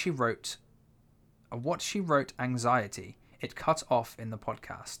about what she wrote. Anxiety. It cut off in the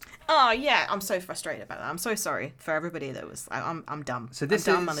podcast. Oh yeah, I'm so frustrated about that. I'm so sorry for everybody that was. I'm dumb. So I'm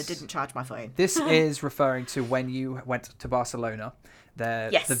dumb and I didn't charge my phone. This is referring to when you went to Barcelona.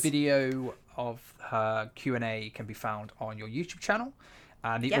 Yes. The video of her Q&A can be found on your YouTube channel,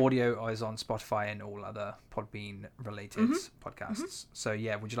 and the audio is on Spotify and all other Podbean related podcasts. Mm-hmm. So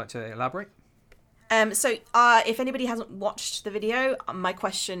yeah, would you like to elaborate? So if anybody hasn't watched the video, my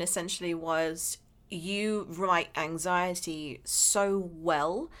question essentially was, you write anxiety so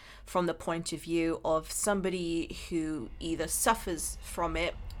well from the point of view of somebody who either suffers from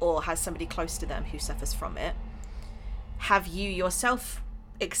it or has somebody close to them who suffers from it. Have you yourself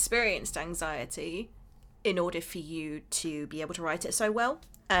experienced anxiety in order for you to be able to write it so well?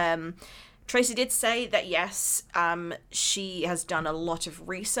 Tracy did say that yes, she has done a lot of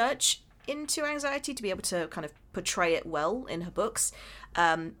research into anxiety to be able to kind of portray it well in her books,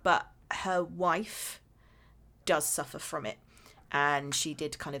 but her wife does suffer from it, and she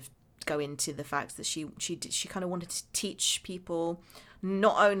did kind of go into the fact that she kind of wanted to teach people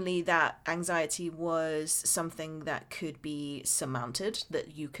not only that anxiety was something that could be surmounted,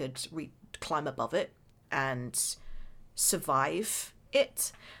 that you could climb above it and survive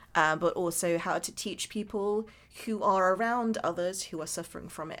it, but also how to teach people who are around others who are suffering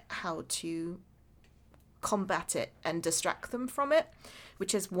from it how to combat it and distract them from it,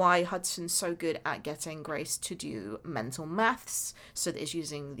 which is why Hudson's so good at getting Grace to do mental maths, so that it's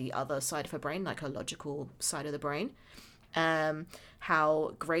using the other side of her brain, like her logical side of the brain.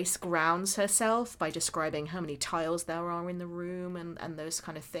 How Grace grounds herself by describing how many tiles there are in the room and those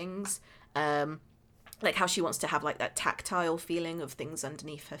kind of things. Like how she wants to have like that tactile feeling of things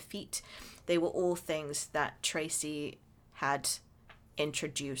underneath her feet. They were all things that Tracy had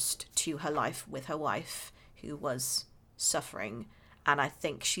introduced to her life with her wife, who was suffering. And I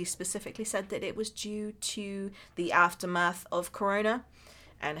think she specifically said that it was due to the aftermath of Corona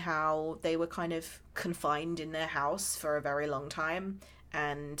and how they were kind of confined in their house for a very long time,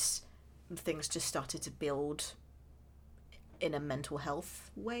 and things just started to build in a mental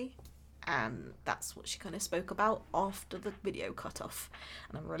health way. And that's what she kind of spoke about after the video cut off.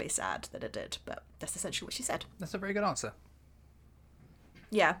 And I'm really sad that it did, but that's essentially what she said. That's a very good answer.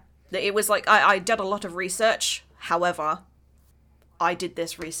 Yeah. It was like, I did a lot of research. However, I did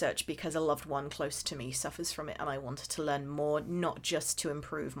this research because a loved one close to me suffers from it, and I wanted to learn more, not just to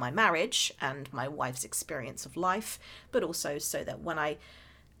improve my marriage and my wife's experience of life, but also so that when I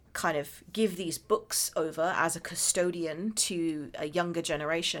kind of give these books over as a custodian to a younger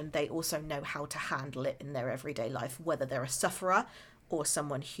generation, they also know how to handle it in their everyday life, whether they're a sufferer or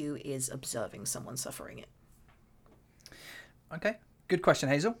someone who is observing someone suffering it. Okay, good question,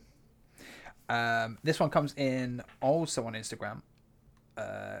 Hazel. This one comes in also on Instagram.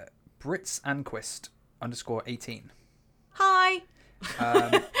 Britsanquist _18. Hi!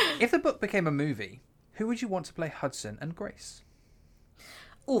 If the book became a movie, who would you want to play Hudson and Grace?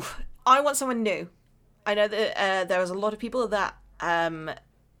 Oof, I want someone new. I know that there was a lot of people that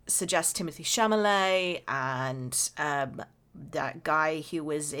suggest Timothée Chalamet and that guy who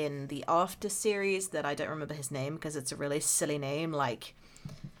was in the After series that I don't remember his name because it's a really silly name, like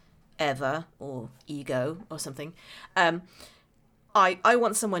Eva or Ego or something. I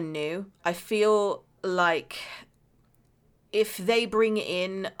want someone new. I feel like if they bring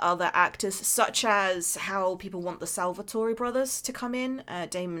in other actors, such as how people want the Salvatore brothers to come in,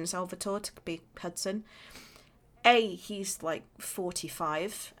 Damon and Salvatore to be Hudson. He's like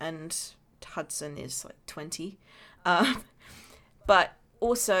 45 and Hudson is like 20. But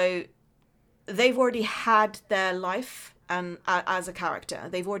also, they've already had their life and as a character.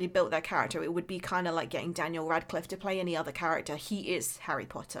 They've already built their character. It would be kind of like getting Daniel Radcliffe to play any other character. He is Harry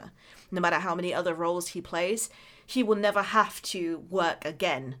Potter. No matter how many other roles he plays, he will never have to work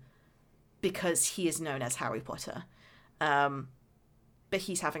again because he is known as Harry Potter. But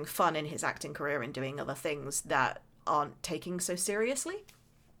he's having fun in his acting career and doing other things that aren't taking so seriously.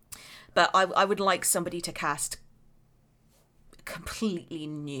 But I would like somebody to cast completely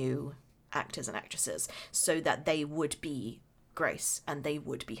new actors and actresses so that they would be Grace and they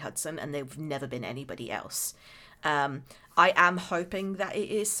would be Hudson and they've never been anybody else. I am hoping that it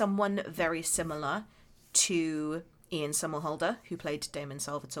is someone very similar to Ian Somerhalder, who played Damon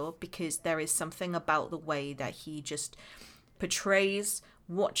Salvatore, because there is something about the way that he just portrays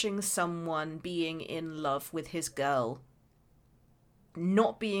watching someone being in love with his girl,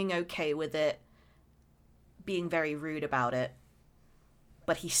 not being okay with it, being very rude about it,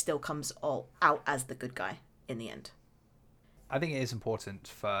 but he still comes out as the good guy in the end. I think it is important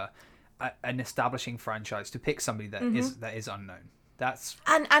for an establishing franchise to pick somebody that is unknown. That's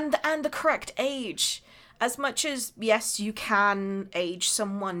and the correct age. As much as, yes, you can age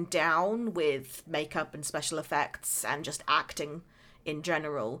someone down with makeup and special effects and just acting in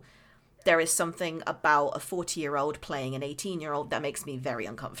general, there is something about a 40-year-old playing an 18-year-old that makes me very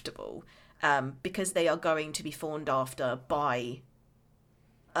uncomfortable, because they are going to be fawned after by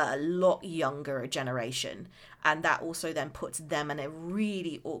a lot younger generation, and that also then puts them in a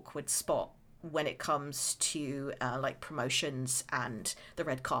really awkward spot when it comes to like promotions and the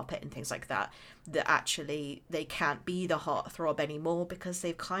red carpet and things like that actually they can't be the heartthrob anymore because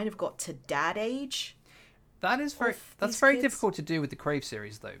they've kind of got to dad age. That's very difficult to do with the Crave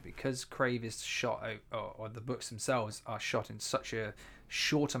series though, because Crave is shot out, or the books themselves are shot in such a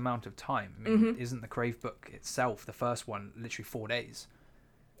short amount of time. I mean, isn't the Crave book itself, the first one, literally 4 days?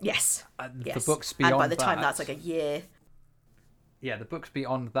 Yes. The books beyond that, and by the time that's like a year. Yeah, the books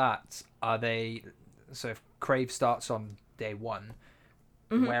beyond that, are they... So if Crave starts on day 1,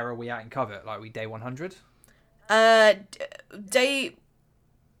 where are we at in cover? Like, are we day 100? I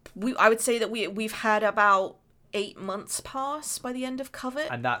would say that we've had about 8 months pass by the end of cover.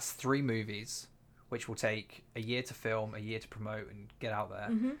 And that's 3 movies, which will take a year to film, a year to promote and get out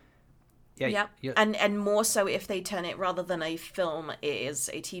there. Yeah. And more so if they turn it, rather than a film, it is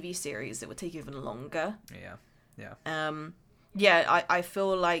a TV series, it would take even longer. I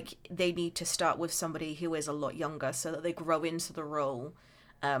feel like they need to start with somebody who is a lot younger so that they grow into the role.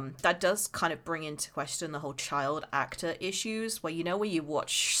 That does kind of bring into question the whole child actor issues, where where you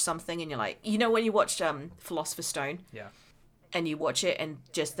watch something and you're like, when you watch Philosopher's Stone, and you watch it and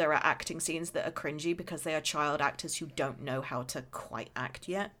just there are acting scenes that are cringy because they are child actors who don't know how to quite act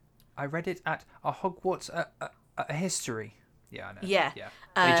yet. I read it at a Hogwarts a history. Yeah, I know. Yeah.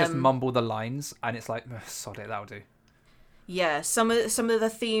 They just mumble the lines and it's like, sod it, that'll do. Yeah, some of the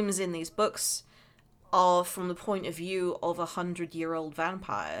themes in these books are from the point of view of a 100-year-old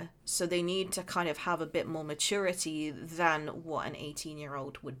vampire, so they need to kind of have a bit more maturity than what an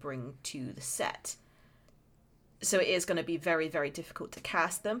 18-year-old would bring to the set. So it is going to be very, very difficult to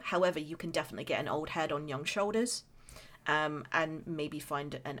cast them. However, you can definitely get an old head on young shoulders, and maybe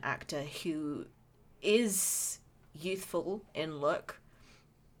find an actor who is youthful in look,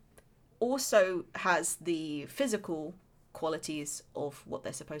 also has the physical qualities of what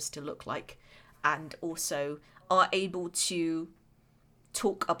they're supposed to look like, and also are able to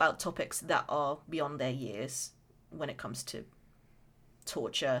talk about topics that are beyond their years when it comes to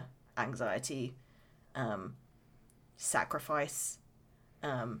torture, anxiety, sacrifice.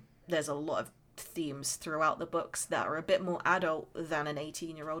 There's a lot of themes throughout the books that are a bit more adult than an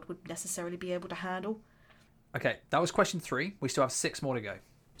 18-year-old would necessarily be able to handle. Okay, that was question 3. We still have 6 more to go.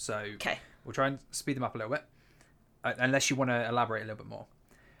 So Okay. we'll try and speed them up a little bit, unless you want to elaborate a little bit more.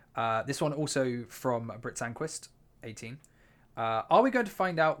 This one also from Brit Sanquist, 18. Are we going to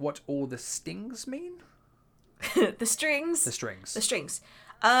find out what all the stings mean? The strings. The strings. The strings.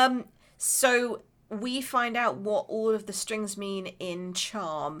 So we find out what all of the strings mean in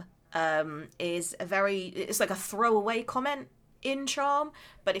Charm. It's like a throwaway comment in Charm,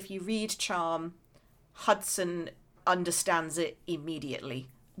 but if you read Charm, Hudson understands it immediately,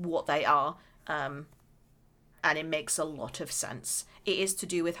 what they are, and it makes a lot of sense. It is to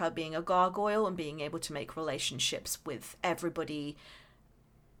do with her being a gargoyle and being able to make relationships with everybody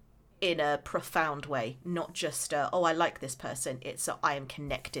in a profound way, not just I like this person. It's I am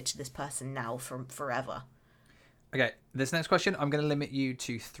connected to this person now from forever. Okay, this next question, I'm going to limit you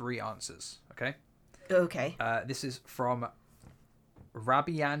to 3 answers, okay? Okay. This is from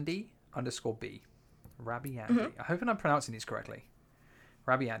Rabiandy_B. Rabiandy. Mm-hmm. I hope I'm pronouncing these correctly.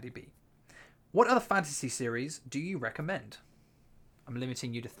 Rabiandy B. What other fantasy series do you recommend? I'm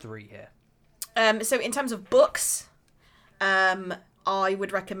limiting you to 3 here. So in terms of books, I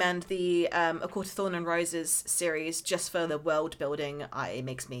would recommend the A Court of Thorn and Roses series just for the world building. It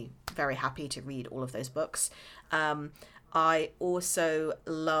makes me very happy to read all of those books. I also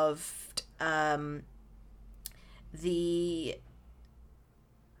loved what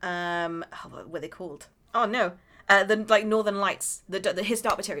were they called? Oh no, the Northern Lights, the His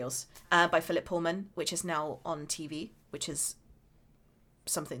Dark Materials by Philip Pullman, which is now on TV, which is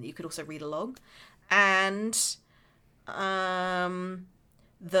something that you could also read along, and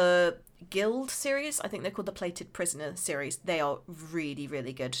the Guild series, I think they're called the Plated Prisoner series. They are really,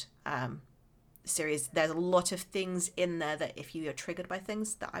 really good series. There's a lot of things in there that if you are triggered by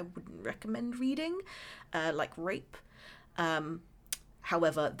things that I wouldn't recommend reading, like rape.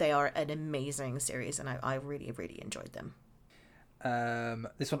 However, they are an amazing series, and I really, really enjoyed them.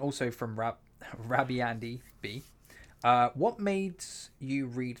 This one also from Rabiandy B. What made you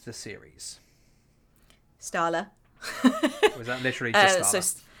read the series? Starla. Was that literally just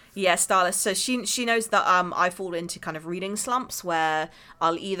Starla? Starla. So she knows that I fall into kind of reading slumps where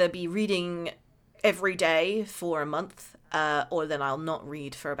I'll either be reading every day for a month, or then I'll not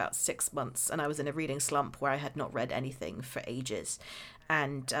read for about 6 months. And I was in a reading slump where I had not read anything for ages.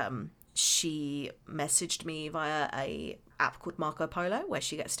 And she messaged me via a app called Marco Polo, where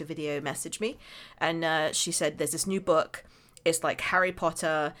she gets to video message me. And she said, there's this new book. It's like Harry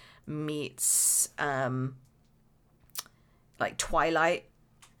Potter meets like Twilight.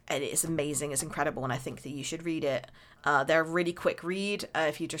 And it's amazing. It's incredible. And I think that you should read it. They're a really quick read.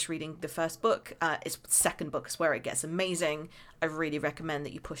 If you're just reading the first book, it's second book is where it gets amazing. I really recommend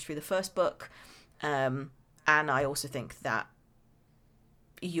that you push through the first book. And I also think that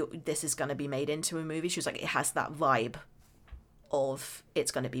this is going to be made into a movie. She was like, it has that vibe of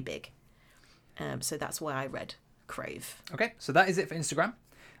it's going to be big. So that's why I read Crave. Okay, so that is it for Instagram.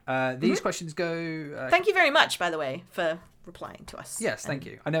 These questions go... Thank you very much, by the way, for replying to us. Yes, thank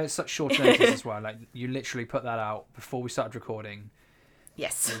you. I know it's such short notice as well. Like, you literally put that out before we started recording.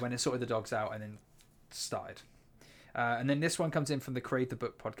 Yes. When it sorted the dogs out and then started. And then this one comes in from the Crave the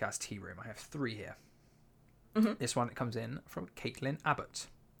Book podcast tea room. I have 3 here. Mm-hmm. This one comes in from Caitlin Abbott.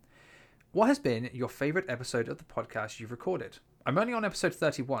 What has been your favourite episode of the podcast you've recorded? I'm only on episode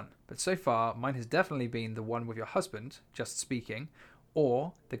 31, but so far mine has definitely been the one with your husband, just speaking,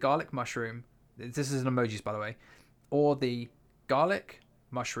 or the garlic mushroom. This is an emojis, by the way. Or the garlic,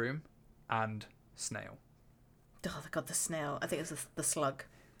 mushroom, and snail. Oh, God, the snail. I think it's the slug.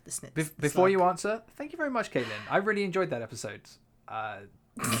 Before you answer, thank you very much, Caitlin. I really enjoyed that episode.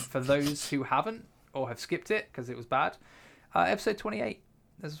 For those who haven't or have skipped it because it was bad, episode 28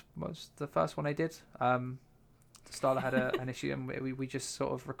 was the first one I did. Starla had an issue and we just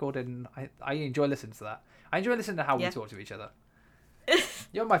sort of recorded, and I enjoy listening to that. I enjoy listening to how we talk to each other.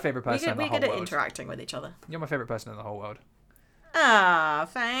 You're my favourite person in the whole world. We're good at interacting with each other. You're my favourite person in the whole world. Ah,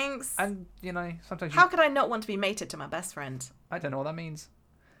 thanks. And, sometimes How could I not want to be mated to my best friend? I don't know what that means.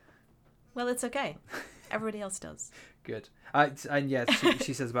 Well, it's okay. Everybody else does. Good. And yeah,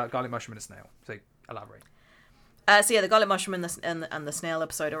 she says about garlic mushroom and a snail. So elaborate. So yeah, the garlic mushroom and the snail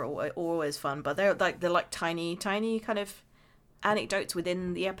episode are always fun, but they're like tiny kind of anecdotes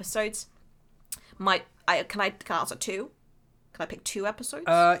within the episodes. Can I answer 2? Can I pick 2 episodes?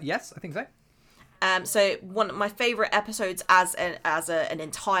 Yes, I think so. So one of my favorite episodes as an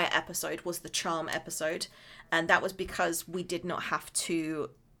entire episode was the charm episode, and that was because we did not have to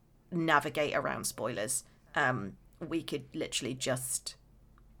navigate around spoilers. We could literally just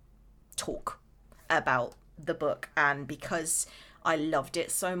talk about the book, and because I loved it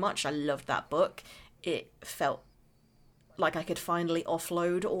so much, I loved that book, it felt like I could finally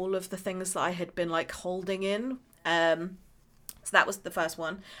offload all of the things that I had been like holding in. So that was the first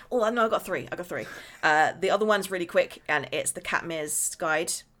one. Oh, no, I got three. The other one's really quick, and it's the Katmir's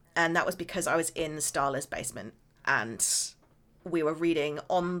Guide, and that was because I was in Starla's basement, and we were reading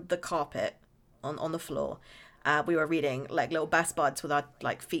on the carpet, on the floor. We were reading like little bass buds with our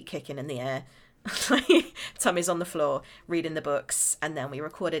like feet kicking in the air. Tummy's on the floor reading the books, and then we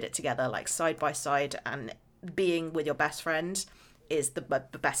recorded it together like side by side, and being with your best friend is the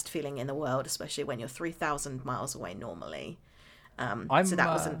best feeling in the world, especially when you're 3,000 miles away normally. So that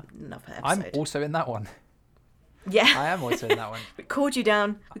was another episode. I'm also in that one. Yeah. I am also in that one. We called you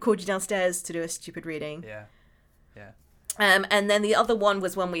downstairs to do a stupid reading. Yeah. And then the other one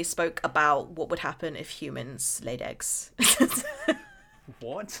was when we spoke about what would happen if humans laid eggs.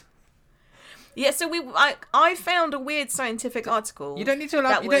 What? Yeah, so I found a weird scientific article. You don't need to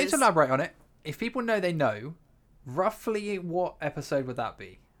elaborate on it. If people know, they know. Roughly, what episode would that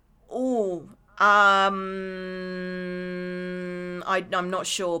be? Oh, I'm not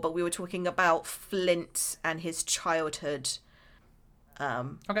sure, but we were talking about Flint and his childhood.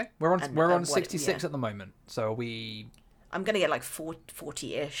 Okay, we're on 66 at the moment. So are we? I'm gonna get like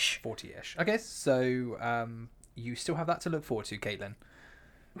 40-ish. 40-ish. Okay, so you still have that to look forward to, Caitlin.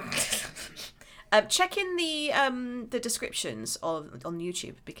 Check in the descriptions on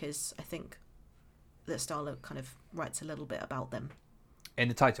YouTube, because I think that Starla kind of writes a little bit about them. In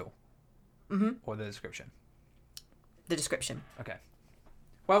the title? Mm-hmm. Or the description? The description. Okay.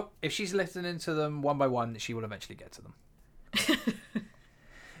 Well, if she's listening to them one by one, she will eventually get to them.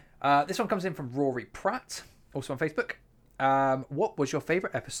 This one comes in from Rory Pratt, also on Facebook. What was your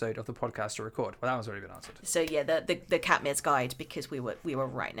favourite episode of the podcast to record? Well, that one's already been answered. So yeah, the Katmir's Guide, because we were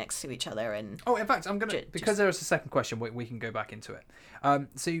right next to each other, and in fact, I'm gonna because there was a second question, we can go back into it.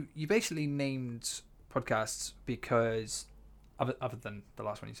 So you basically named podcasts because other than the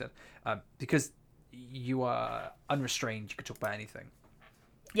last one you said, because you are unrestrained, you could talk about anything.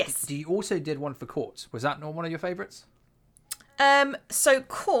 Yes. You also did one for Court. Was that not one of your favourites? So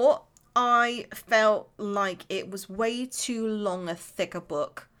Court, I felt like it was way too long, a thicker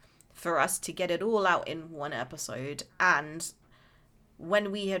book for us to get it all out in one episode. And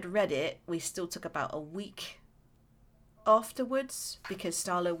when we had read it, we still took about a week afterwards, because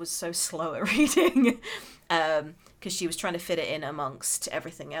Starla was so slow at reading, because she was trying to fit it in amongst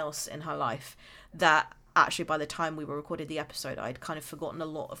everything else in her life, that actually by the time we were recorded the episode, I'd kind of forgotten a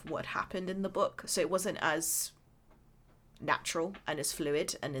lot of what happened in the book. So it wasn't as natural and as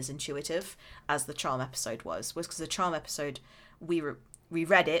fluid and as intuitive as the charm episode was because the charm episode we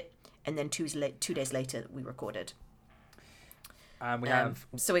read it, and then 2 days later we recorded. We have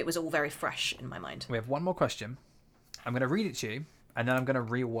so it was all very fresh in my mind. We have one more question. I'm going to read it to you, and then I'm going to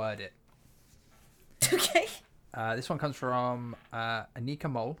reword it. Okay. This one comes from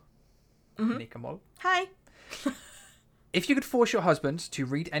Anika Mole. Mm-hmm. Anika Mole. Hi. If you could force your husband to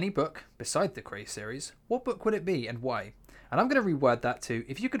read any book beside the Crave series, what book would it be and why? And I'm going to reword that to,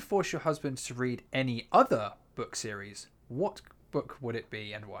 if you could force your husband to read any other book series, what book would it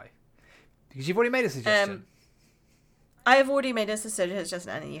be and why? Because you've already made a suggestion. I have already made a suggestion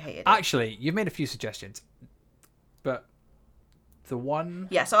and you hated it. Actually, you've made a few suggestions. But the one...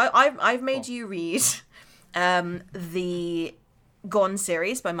 Yeah, so I've made you read the Gone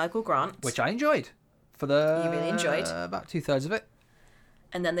series by Michael Grant. Which I enjoyed. You really enjoyed? About 2/3 of it.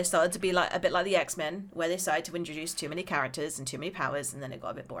 And then they started to be like a bit like the X-Men, where they started to introduce too many characters and too many powers, and then it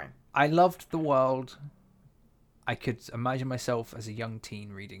got a bit boring. I loved the world. I could imagine myself as a young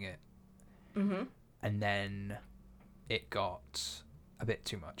teen reading it. Mm-hmm. And then it got a bit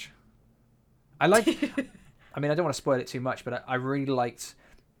too much. I don't want to spoil it too much, but I really liked,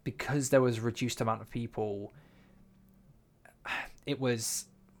 because there was a reduced amount of people, it was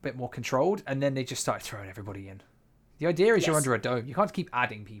a bit more controlled, and then they just started throwing everybody in. The idea is You're under a dome. You can't keep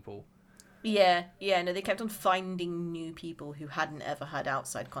adding people. Yeah, no, they kept on finding new people who hadn't ever had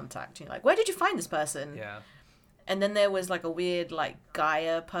outside contact. You're like, where did you find this person? Yeah. And then there was like a weird like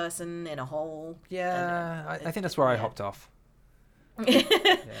Gaia person in a hole. Yeah, I think that's where I hopped off.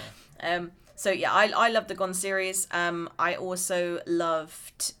 Yeah. So yeah, I loved the Gone series. I also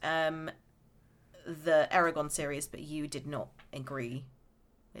loved the Aragon series, but you did not agree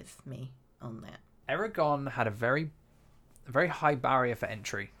with me on that. Aragon had a very high barrier for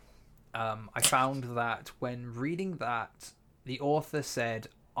entry. I found that when reading that, the author said,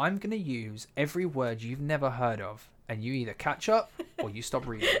 I'm going to use every word you've never heard of, and you either catch up or you stop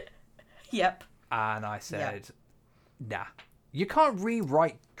reading. Yep. And I said, nah, you can't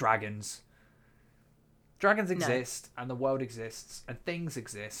rewrite dragons. Dragons exist, and the world exists, and things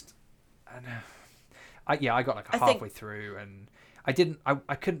exist. And I got like halfway through, and I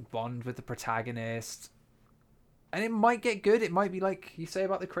couldn't bond with the protagonist. And it might get good. It might be like you say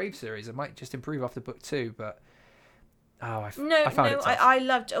about the Crave series. It might just improve after book 2, but I found it tough. I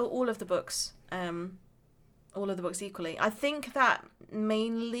loved all of the books. All of the books equally. I think that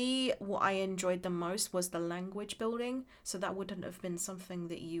mainly what I enjoyed the most was the language building. So that wouldn't have been something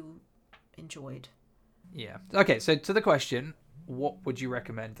that you enjoyed. Yeah. Okay, so to the question, what would you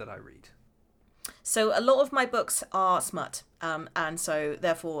recommend that I read? So a lot of my books are smut. And so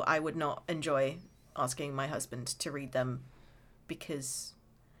therefore I would not enjoy asking my husband to read them, because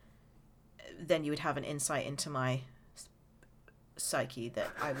then you would have an insight into my psyche that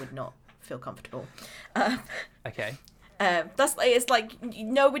I would not feel comfortable. Okay. It's like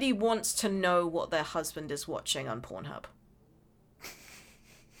nobody wants to know what their husband is watching on Pornhub.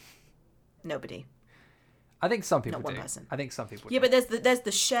 Nobody. I think some people Not one do. person. I think some people do. Yeah, but there's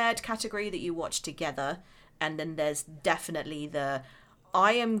the shared category that you watch together, and then there's definitely the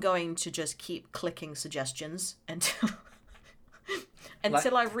I am going to just keep clicking suggestions until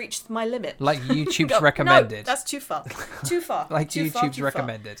I've reached my limit. Like YouTube's recommended. No, that's too far. Too far. Like too YouTube's far.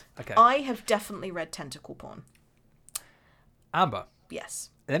 recommended. Okay. I have definitely read tentacle porn. Amber. Yes.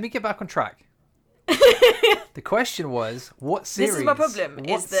 Let me get back on track. The question was, what series? This is my problem,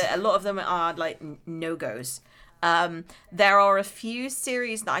 is that a lot of them are like no-goes. There are a few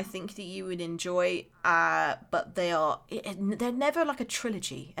series that I think that you would enjoy, but they're never like a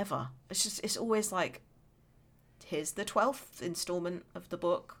trilogy, ever. It's always like, here's the 12th installment of the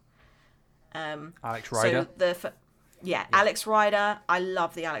book. Alex Rider. So Alex Rider. I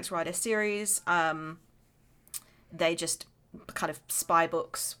love the Alex Rider series. They just kind of spy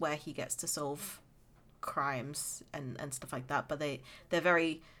books where he gets to solve crimes and stuff like that, but they're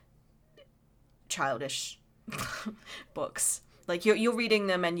very childish books. Like you're reading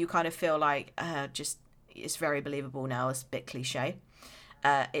them and you kind of feel like just it's very believable now. It's a bit cliche.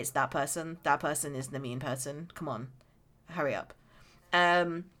 It's that person is the mean person, come on, hurry up.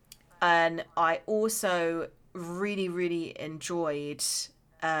 And I also really, really enjoyed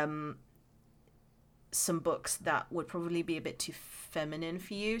some books that would probably be a bit too feminine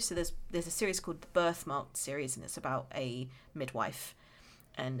for you. So there's a series called the Birthmarked series, and it's about a midwife,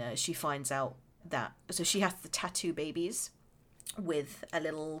 and she finds out that she has to tattoo babies with a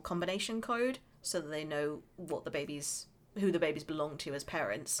little combination code so that they know who the babies belong to as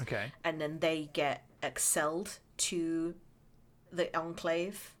parents. Okay. And then they get excelled to the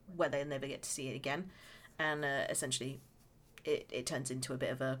enclave where they never get to see it again, and essentially it turns into a bit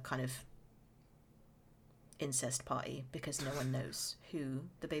of a kind of incest party because no one knows who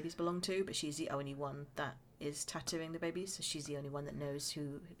the babies belong to, but she's the only one that is tattooing the babies, so she's the only one that knows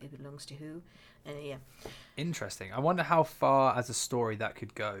who it belongs to who. And interesting. I wonder how far as a story that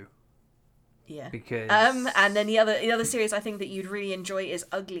could go. Yeah. Because and then the other series I think that you'd really enjoy is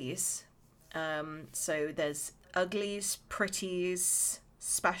Uglies. So there's Uglies, Pretties,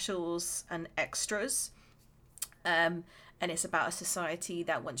 Specials, and Extras. And it's about a society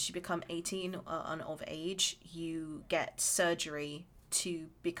that once you become 18 and of age, you get surgery to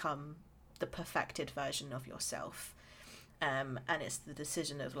become the perfected version of yourself. And it's the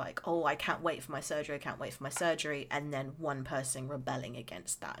decision of like, oh, I can't wait for my surgery, and then one person rebelling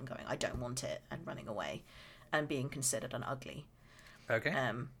against that and going, I don't want it, and running away and being considered an ugly. Okay.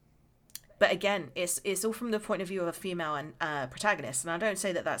 But again, it's all from the point of view of a female and protagonist, and I don't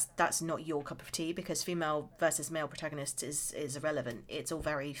say that that's not your cup of tea, because female versus male protagonist is irrelevant. It's all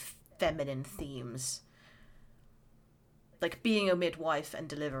very feminine themes, like being a midwife and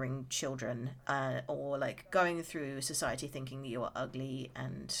delivering children, or like going through society thinking that you are ugly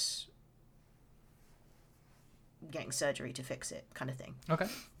and getting surgery to fix it, kind of thing. Okay.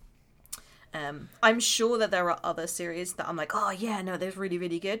 I'm sure that there are other series that I'm like, oh yeah, no, they're really,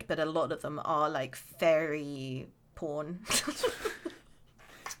 really good, but a lot of them are like fairy porn.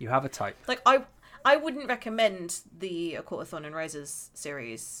 You have a type. Like I wouldn't recommend the A Court of Thorn and Roses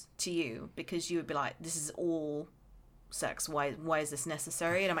series to you, because you would be like, this is all sex. Why is this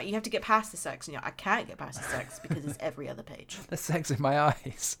necessary? And I'm like, you have to get past the sex, and you're like, I can't get past the sex because it's every other page. The sex in my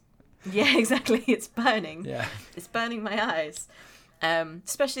eyes. Yeah, exactly. It's burning. Yeah. It's burning my eyes.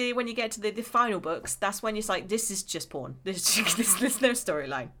 Especially when you get to the final books, that's when it's like, this is just porn. There's no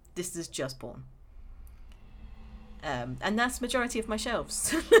storyline. This is just porn. And that's majority of my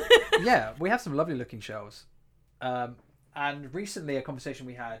shelves. Yeah, we have some lovely looking shelves. And recently, a conversation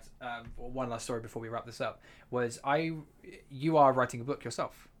we had, one last story before we wrap this up, was you are writing a book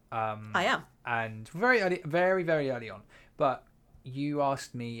yourself. I am. And very early, very, very early on. But you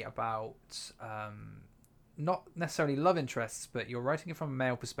asked me about not necessarily love interests, but you're writing it from a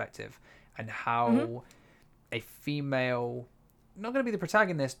male perspective and how a female, not going to be the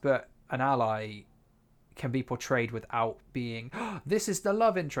protagonist, but an ally can be portrayed without being this is the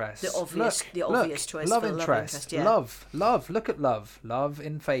love interest, the obvious choice love for interest, yeah. love, look at love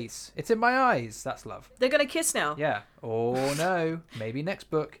in face, it's in my eyes, that's love. They're gonna kiss now. Yeah. Oh no, maybe next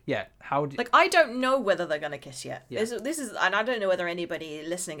book. Yeah. I don't know whether they're gonna kiss yet. Yeah. This is, and I don't know whether anybody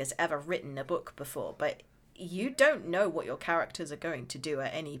listening has ever written a book before, but you don't know what your characters are going to do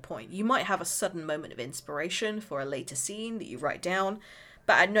at any point. You might have a sudden moment of inspiration for a later scene that you write down,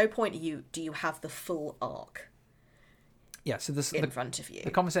 but at no point do you have the full arc. Yeah, so in front of you. The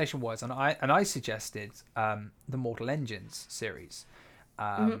conversation was, and I suggested the Mortal Engines series.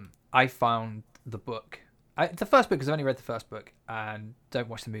 I found the book, the first book, because I've only read the first book, and don't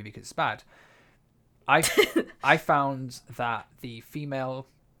watch the movie because it's bad. I found that the female,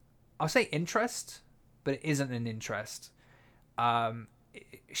 I'll say interest, but it isn't an interest.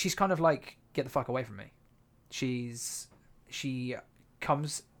 She's kind of like, get the fuck away from me. She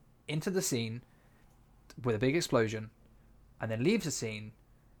comes into the scene with a big explosion and then leaves the scene,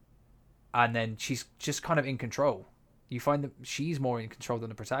 and then she's just kind of in control. You find that she's more in control than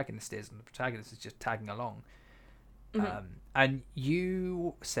the protagonist is, and the protagonist is just tagging along. And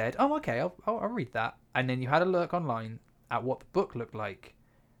you said, oh, okay, I'll read that. And then you had a look online at what the book looked like,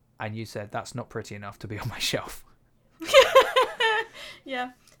 and you said, that's not pretty enough to be on my shelf.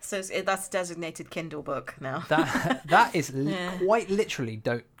 Yeah. So that's designated Kindle book now. That is quite literally,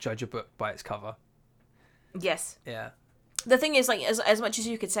 don't judge a book by its cover. Yes. Yeah. The thing is, like, as much as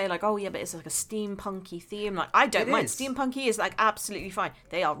you could say, like, oh yeah, but it's like a steampunky theme. Like, I don't mind. Steampunky is like absolutely fine.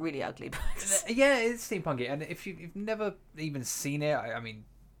 They are really ugly books. Yeah, it's steampunky, and if you've never even seen it, I mean,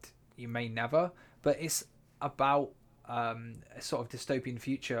 you may never, but it's about a sort of dystopian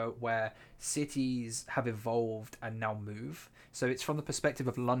future where cities have evolved and now move. So it's from the perspective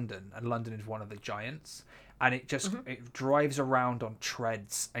of London, and London is one of the giants, and it just it drives around on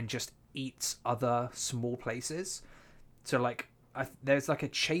treads and just eats other small places. So like there's like a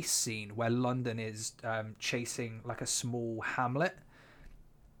chase scene where London is chasing like a small hamlet,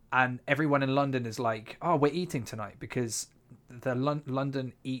 and everyone in London is like, oh, we're eating tonight because the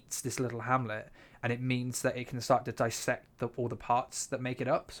London eats this little hamlet, and it means that it can start to dissect all the parts that make it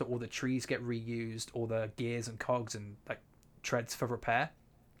up. So all the trees get reused, all the gears and cogs and like treads for repair.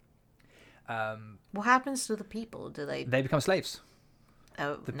 What happens to the people? Do they become slaves?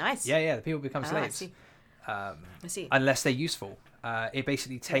 Oh, nice. Yeah, the people become slaves. I see. Unless they're useful. It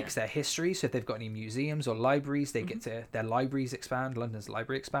basically takes their history. So if they've got any museums or libraries, they get to, their libraries expand. London's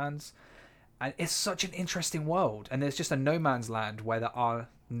library expands. And it's such an interesting world. And there's just a no man's land where there are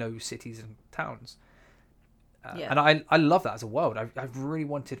no cities and towns. And I love that as a world. I've really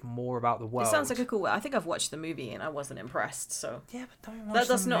wanted more about the world. It sounds like a cool. I think I've watched the movie and I wasn't impressed. So yeah, but don't watch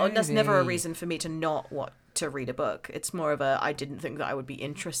the movie. That's never a reason for me to not want to read a book. It's more of a I didn't think that I would be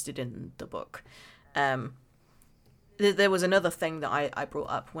interested in the book. There was another thing that I brought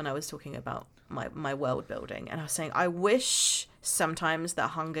up when I was talking about my world building, and I was saying I wish sometimes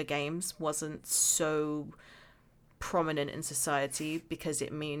that Hunger Games wasn't so prominent in society, because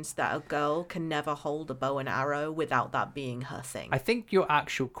it means that a girl can never hold a bow and arrow without that being her thing. I think your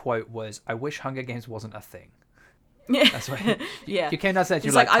actual quote was, I wish Hunger Games wasn't a thing. Yeah. That's right. You came down and said,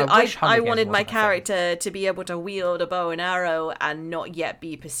 you're like, I wanted my character to be able to wield a bow and arrow and not yet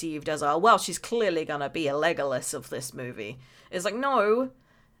be perceived as she's clearly gonna be a Legolas of this movie. It's like, no,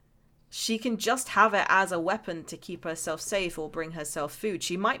 she can just have it as a weapon to keep herself safe or bring herself food.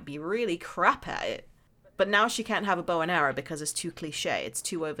 She might be really crap at it, but now she can't have a bow and arrow because it's too cliche, it's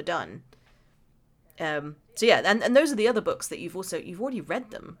too overdone. So yeah, and those are the other books that you've already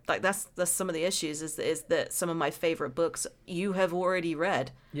read them. Like that's some of the issues is that some of my favorite books you have already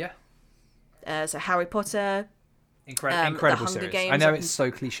read. Yeah. So Harry Potter, incredible the series. Games, I know it's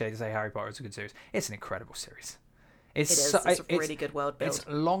so cliche to say Harry Potter is a good series. It's an incredible series. It's a really good world build. It's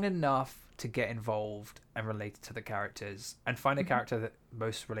long enough to get involved and relate to the characters and find a character that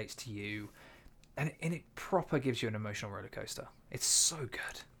most relates to you, and it proper gives you an emotional roller coaster. It's so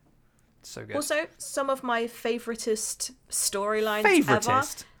good. So good. Also, some of my favoritist storylines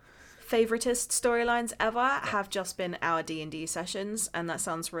ever have just been our D&D sessions, and that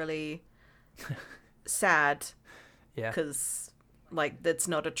sounds really sad. Yeah. Because like that's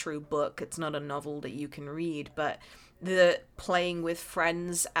not a true book. It's not a novel that you can read, but the playing with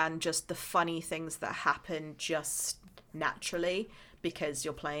friends and just the funny things that happen just naturally because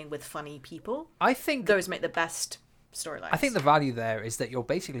you're playing with funny people. I think those make the best storylines. I think the value there is that you're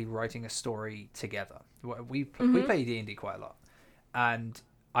basically writing a story together. We play D&D quite a lot, and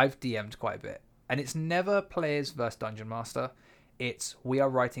I've DM'd quite a bit, and it's never players versus Dungeon Master. It's we are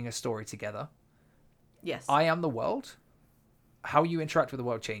writing a story together. Yes. I am the world. How you interact with the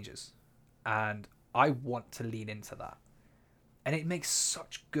world changes, and I want to lean into that. And it makes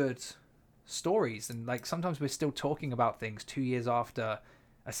such good stories, and like sometimes we're still talking about things 2 years after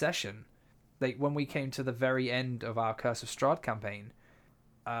a session. Like when we came to the very end of our Curse of Strahd campaign,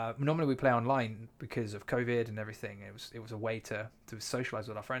 normally we play online because of COVID and everything. It was a way to socialize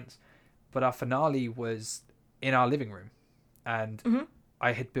with our friends, but our finale was in our living room, and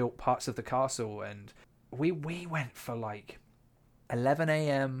I had built parts of the castle, and we went for like 11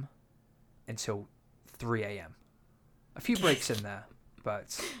 a.m. until 3 a.m. A few breaks in there,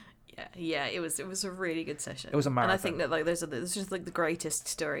 but yeah, it was a really good session. It was a marathon, and I think that like those are just like the greatest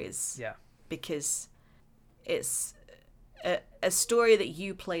stories. Yeah, because it's a story that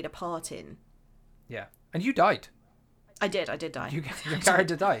you played a part in. Yeah, and you died. I did die. Your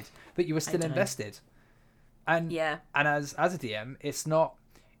character died, but you were still invested. And and as a DM, it's not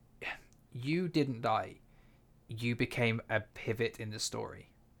you didn't die. You became a pivot in the story.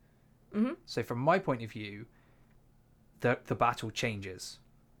 So from my point of view, the battle changes.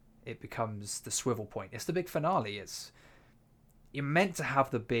 It becomes the swivel point. It's the big finale. You're meant to have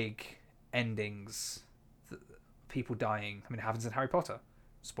the big endings, people dying. I mean, it happens in Harry Potter.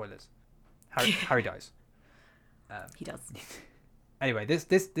 Spoilers. Harry dies. He does. Anyway,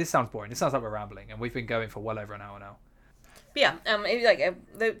 this sounds boring. It sounds like we're rambling, and we've been going for well over an hour now. But yeah,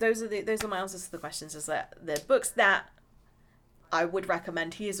 those are my answers to the questions. Is that the books that I would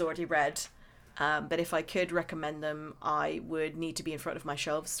recommend he has already read, but if I could recommend them, I would need to be in front of my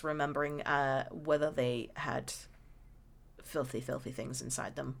shelves, remembering whether they had filthy things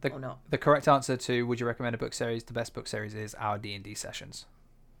inside them or not. The correct answer to would you recommend a book series? The best book series is our D&D sessions.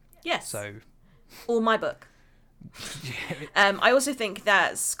 Yes. So, or my book. I also think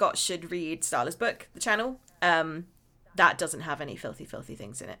that Scott should read Starla's book, The Channel. That doesn't have any filthy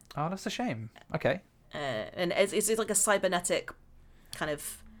things in it. Oh, that's a shame. Okay. And it's like a cybernetic kind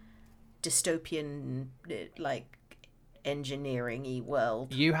of dystopian, like engineering-y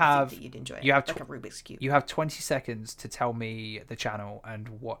world. You have that you'd enjoy. You have like a Rubik's Cube. You have 20 seconds to tell me The Channel and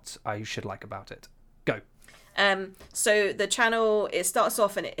what I should like about it. Go. So The Channel, it starts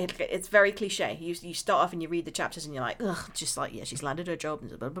off and it's very cliche. You start off and you read the chapters and you're like, ugh, just like, yeah, she's landed her job,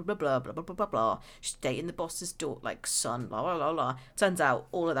 and blah blah blah blah blah blah blah blah. She's dating the boss's daughter, like son, blah blah blah blah. Turns out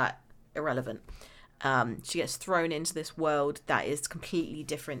all of that irrelevant. She gets thrown into this world that is completely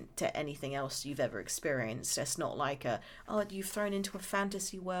different to anything else you've ever experienced. It's not like you've thrown into a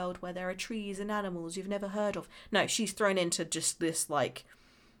fantasy world where there are trees and animals you've never heard of. No, she's thrown into just this like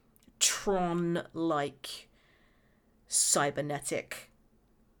Tron-like cybernetic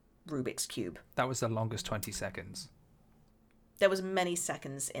Rubik's Cube. That was the longest 20 seconds. There was many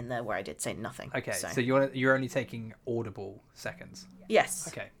seconds in there where I did say nothing. Okay, so you're only taking audible seconds. Yes.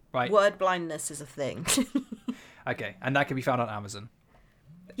 Okay, right. Word blindness is a thing. Okay, and that can be found on Amazon.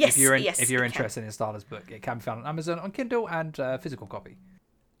 Yes, if you're interested in Starla's book, it can be found on Amazon on Kindle and physical copy.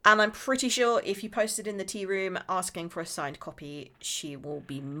 And I'm pretty sure if you post it in the tea room asking for a signed copy, she will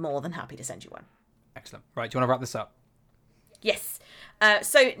be more than happy to send you one. Excellent. Right, do you want to wrap this up? Yes.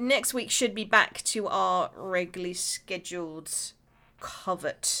 So next week should be back to our regularly scheduled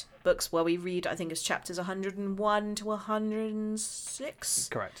covert books where we read, I think it's chapters 101 to 106.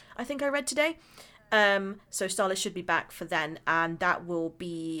 Correct. I think I read today. So Starla should be back for then, and that will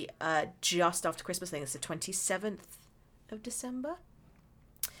be just after Christmas. I think it's the 27th of December.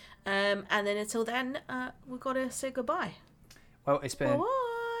 And then until then, we've got to say goodbye. Well, it's been... Bye-bye.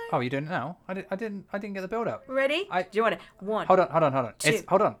 Oh, you doing it now? I didn't get the build up. Ready? Do you want it? One. Hold on. Two.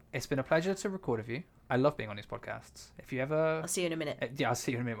 Hold on. It's been a pleasure to record with you. I love being on these podcasts. If you ever... I'll see you in a minute. Yeah, I'll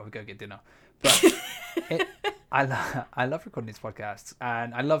see you in a minute when we go get dinner. But I love recording these podcasts,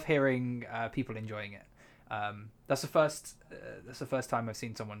 and I love hearing people enjoying it. That's the first time I've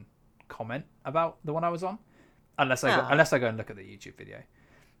seen someone comment about the one I was on, unless I go and look at the YouTube video.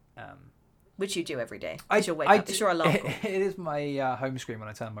 Which you do every day. It's your wake up. It's your alarm call. It is my home screen when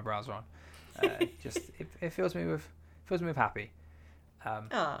I turn my browser on. It fills me with happy.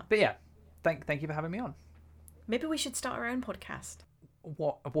 But yeah, thank you for having me on. Maybe we should start our own podcast.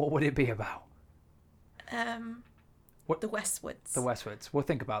 What would it be about? The Westwoods. The Westwoods. We'll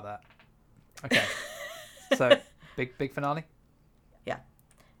think about that. Okay. So big finale. Yeah.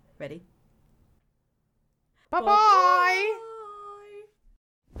 Ready? Bye-bye.